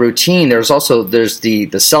 especially with that routine, there's the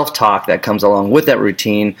self-talk that comes along with that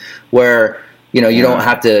routine where, you don't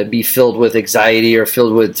have to be filled with anxiety or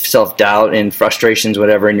filled with self-doubt and frustrations,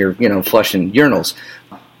 whatever, and you're, flushing urinals.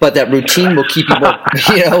 But that routine will keep you more,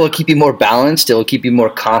 will keep you more balanced. It will keep you more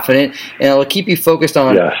confident, and it will keep you focused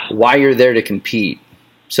on why you're there to compete.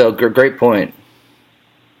 So, great point.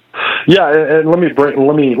 Yeah, and let me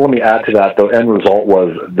add to that. The end result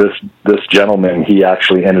was this gentleman. He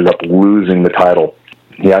actually ended up losing the title.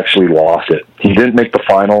 He actually lost it. He didn't make the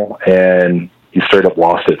final, and he straight up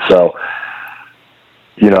lost it. So,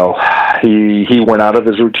 he went out of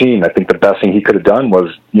his routine. I think the best thing he could have done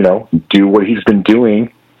was, do what he's been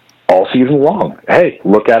doing all season long. Hey,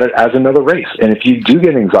 look at it as another race. And if you do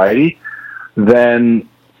get anxiety, then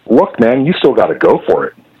look, man, you still got to go for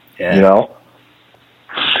it. Yeah.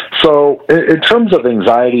 So in terms of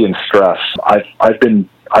anxiety and stress,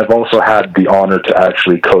 I've also had the honor to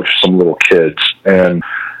actually coach some little kids, and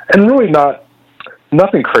really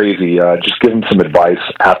nothing crazy, just give them some advice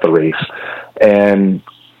at the race. And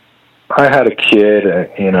I had a kid,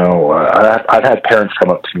 I've had parents come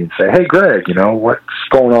up to me and say, "Hey, Greg, what's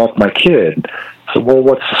going on with my kid?" I said, "Well,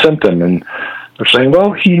 what's the symptom?" And they're saying,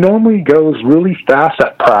 "Well, he normally goes really fast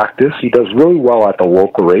at practice. He does really well at the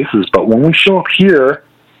local races, but when we show up here,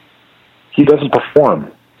 he doesn't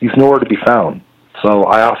perform. He's nowhere to be found." So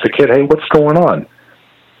I asked the kid, "Hey, what's going on?"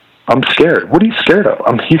 "I'm scared." "What are you scared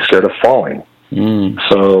of?" "He's scared of falling."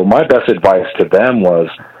 So my best advice to them was,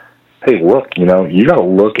 hey, look, you got to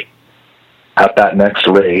look at that next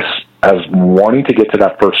race as wanting to get to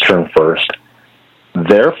that first turn first.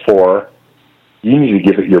 Therefore, you need to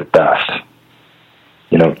give it your best.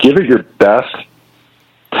 Give it your best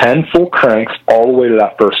 10 full cranks all the way to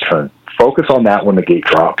that first turn. Focus on that when the gate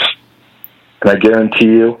drops. And I guarantee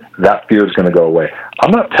you that fear is going to go away.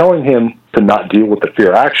 I'm not telling him to not deal with the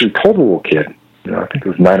fear. I actually told the little kid, I think he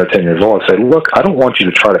was 9 or 10 years old, I said, look, I don't want you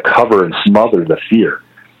to try to cover and smother the fear.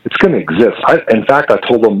 It's going to exist. In fact, I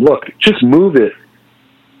told him, look, just move it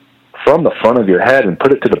from the front of your head and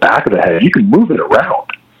put it to the back of the head. You can move it around.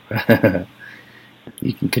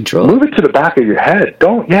 You can control Move it to the back of your head.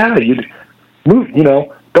 Don't try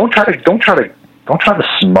to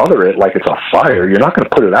smother it like it's a fire. You're not going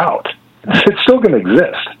to put it out. It's still going to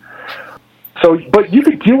exist. So, but you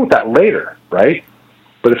could deal with that later, right?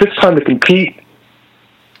 But if it's time to compete,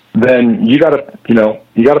 then you got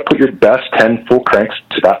to put your best 10 full cranks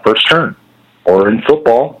to that first turn. Or in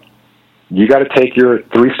football, you got to take your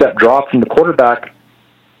 3-step drop from the quarterback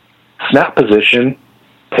snap position,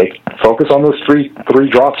 focus on those three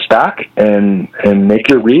drops back, and make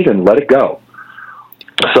your read and let it go.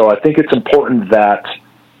 So I think it's important that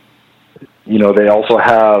they also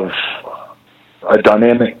have a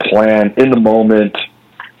dynamic plan in the moment,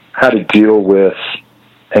 how to deal with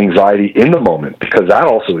anxiety in the moment, because that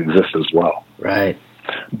also exists as well. Right.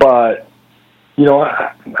 But,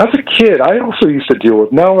 as a kid, I also used to deal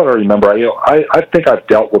with, now that I remember, I think I've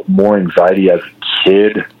dealt with more anxiety as a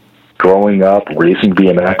kid growing up, racing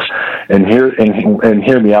BMX, and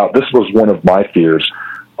hear me out, this was one of my fears.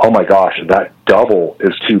 Oh my gosh, that double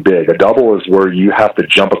is too big. A double is where you have to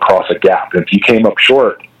jump across a gap. And if you came up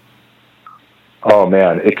short, oh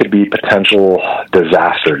man, it could be potential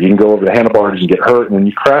disaster. You can go over the handlebars and get hurt, and when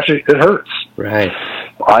you crash it hurts. Right.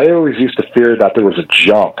 I always used to fear that there was a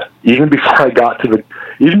jump, even before I got to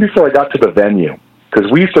the venue, because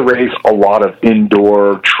we used to race a lot of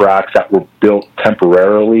indoor tracks that were built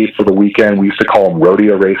temporarily for the weekend. We used to call them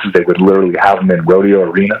rodeo races. They would literally have them in rodeo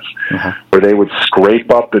arenas, where they would scrape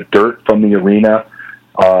up the dirt from the arena.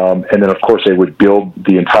 And then, of course, they would build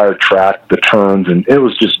the entire track, the turns, and it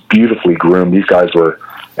was just beautifully groomed. These guys were,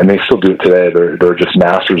 and they still do it today. They're just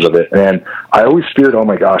masters of it. And I always feared, oh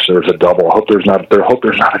my gosh, there's a double. I hope there's not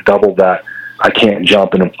a double that I can't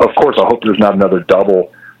jump. And of course, I hope there's not another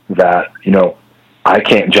double that I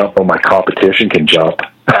can't jump, but my competition can jump.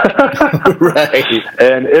 Right.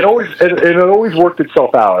 And it always worked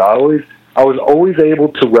itself out. I was always able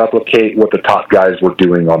to replicate what the top guys were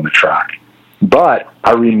doing on the track. But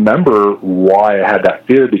I remember why I had that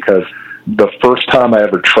fear, because the first time I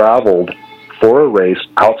ever traveled for a race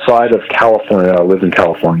outside of California, I lived in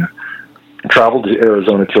California, I traveled to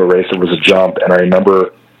Arizona to a race. It was a jump, and I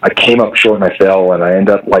remember I came up short and I fell, and I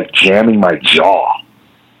ended up like jamming my jaw.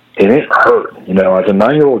 And it hurt, as a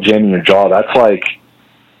 9-year-old jamming your jaw, that's like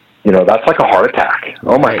a heart attack.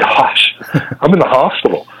 Oh my gosh, I'm in the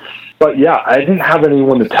hospital. But yeah, I didn't have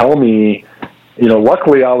anyone to tell me,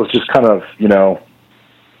 luckily I was just kind of,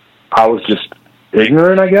 I was just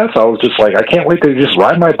ignorant, I guess. I was just like, I can't wait to just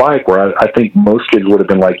ride my bike, where I think most kids would have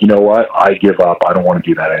been like, you know what, I give up. I don't want to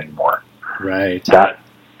do that anymore. Right. That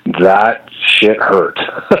shit hurt.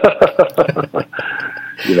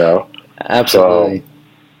 Absolutely. So,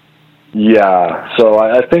 yeah. So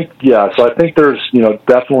I think there's,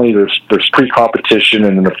 definitely there's pre-competition,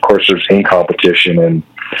 and then of course there's in-competition, and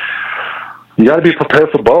you got to be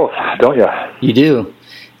prepared for both, don't you? You do.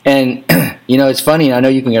 And, it's funny, I know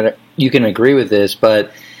you can agree with this,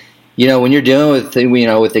 but, when you're dealing with,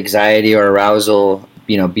 with anxiety or arousal,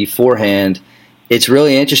 beforehand, it's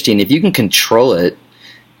really interesting. If you can control it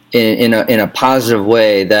in a positive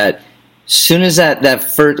way, that soon as that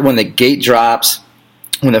first, when the gate drops,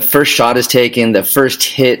 when the first shot is taken, the first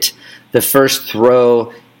hit, the first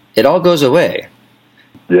throw, it all goes away.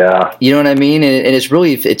 Yeah. You know what I mean? And it's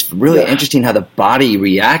really interesting how the body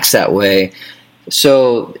reacts that way.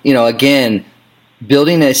 So, again,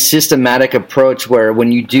 building a systematic approach where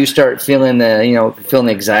when you do start feeling the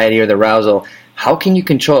anxiety or the arousal, how can you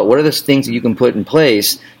control it? What are the things that you can put in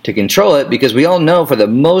place to control it? Because we all know, for the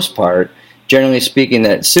most part, generally speaking,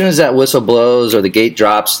 that as soon as that whistle blows or the gate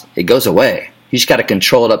drops, it goes away. You just got to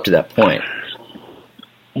control it up to that point.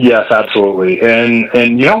 Yes, absolutely.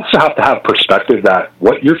 And you also have to have perspective that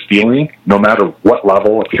what you're feeling, no matter what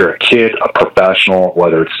level, if you're a kid, a professional,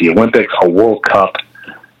 whether it's the Olympics, a World Cup,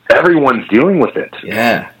 everyone's dealing with it.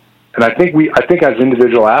 Yeah. And I think as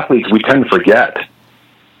individual athletes, we tend to forget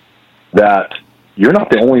that you're not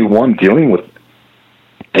the only one dealing with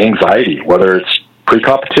anxiety, whether it's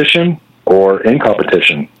pre-competition or in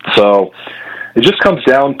competition. So it just comes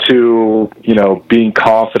down to, being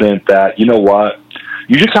confident that, what,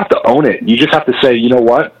 you just have to own it. You just have to say, you know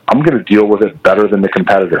what, I'm going to deal with it better than the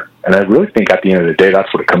competitor. And I really think at the end of the day,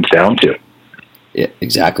 that's what it comes down to. Yeah,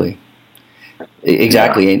 exactly.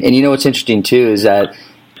 Exactly. Yeah. And what's interesting too is that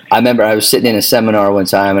I remember I was sitting in a seminar one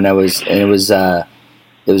time, and it was a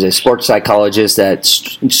sports psychologist that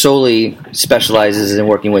solely specializes in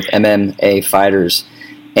working with MMA fighters.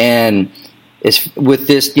 And it's with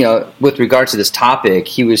this, with regards to this topic,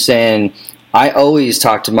 he was saying, I always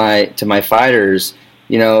talk to my fighters,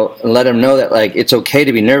 and let them know that, like, it's okay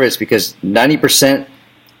to be nervous, because 90%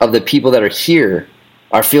 of the people that are here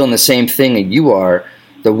are feeling the same thing that you are.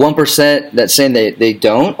 The 1% that's saying they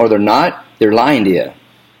don't, or they're not, they're lying to you.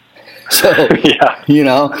 So,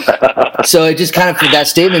 so it just kind of, that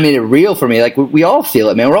statement made it real for me. Like, we all feel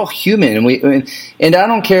it, man. We're all human. And I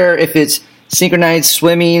don't care if it's synchronized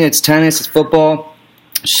swimming, it's tennis, it's football.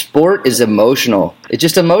 Sport is emotional. It's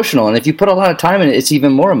just emotional. And if you put a lot of time in it, it's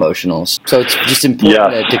even more emotional. So it's just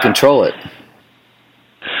important to control it.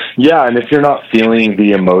 Yeah, and if you're not feeling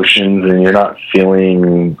the emotions and you're not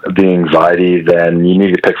feeling the anxiety, then you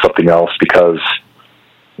need to pick something else, because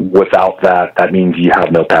without that means you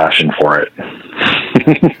have no passion for it.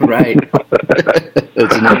 Right.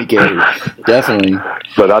 That's an indicator. Definitely.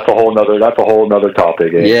 So that's a whole nother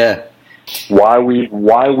topic. Eh? Yeah. Why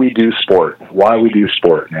we do sport? Why we do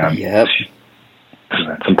sport, man? Yep.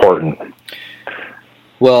 It's important.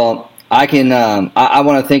 Well, I can. I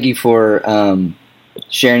want to thank you for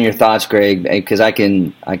sharing your thoughts, Greg, because I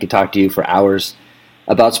can talk to you for hours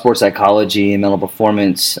about sports psychology and mental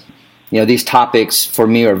performance. These topics for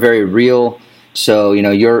me are very real. So,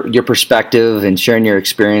 your perspective and sharing your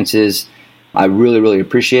experiences, I really, really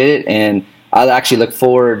appreciate it. And I'll actually look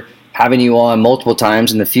forward having you on multiple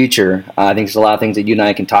times in the future. I think there's a lot of things that you and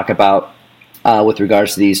I can talk about with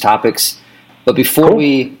regards to these topics. But before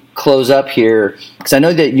we close up here, because I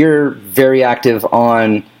know that you're very active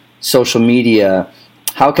on social media,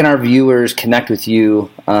 how can our viewers connect with you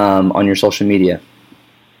on your social media?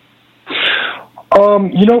 For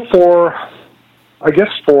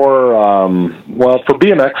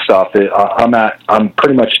BMX stuff, I'm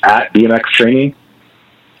pretty much at BMX Training.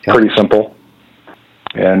 Okay. Pretty simple.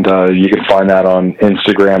 And you can find that on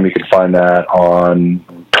Instagram. You can find that on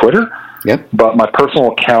Twitter. Yep. But my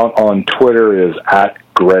personal account on Twitter is at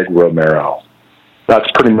Greg Romero. that's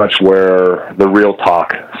pretty much where the real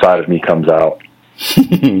talk side of me comes out.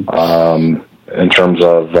 In terms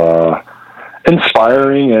of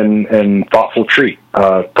inspiring and thoughtful tweets.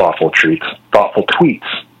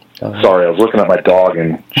 Uh-huh. Sorry, I was looking at my dog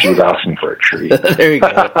and she was asking for a treat. There you go.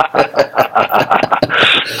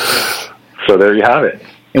 So there you have it.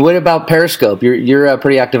 And what about Periscope? You're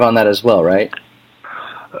pretty active on that as well, right?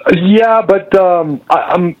 Yeah, but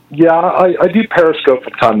I do Periscope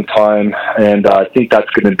from time to time, and I think that's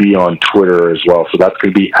going to be on Twitter as well. So that's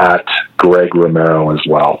going to be at Greg Romero as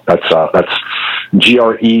well. That's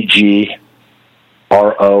GREGROM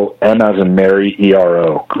as in Mary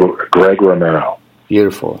ERO, Greg Romero.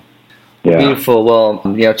 Beautiful. Yeah. Beautiful. Well,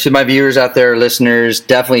 to my viewers out there, listeners,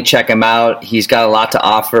 definitely check him out. He's got a lot to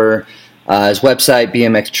offer. His website,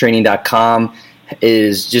 bmxtraining.com,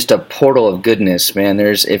 is just a portal of goodness, man.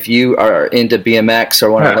 If you are into BMX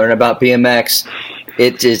or want to learn about BMX,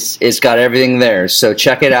 it's got everything there. So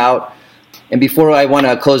check it out. And before I want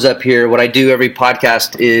to close up here, what I do every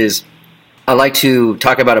podcast is I like to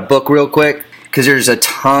talk about a book real quick, because there's a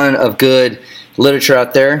ton of good literature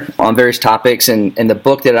out there on various topics, and the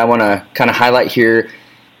book that I want to kind of highlight here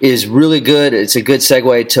is really good. It's a good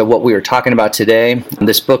segue to what we were talking about today.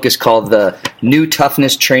 This book is called The New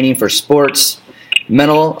Toughness Training for Sports: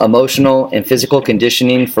 Mental, Emotional, and Physical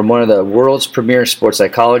Conditioning, from one of the world's premier sports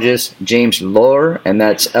psychologists, James Loehr, and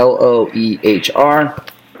that's Loehr.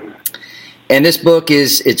 And this book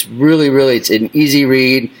it's an easy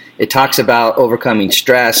read. It talks about overcoming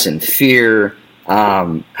stress and fear,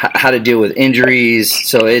 how to deal with injuries.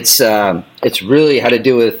 So it's really how to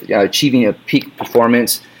deal with achieving a peak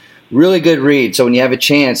performance. Really good read. So when you have a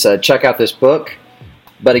chance, check out this book.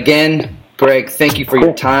 But again, Greg, thank you for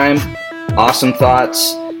your time. Awesome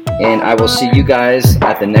thoughts. And I will see you guys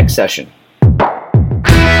at the next session.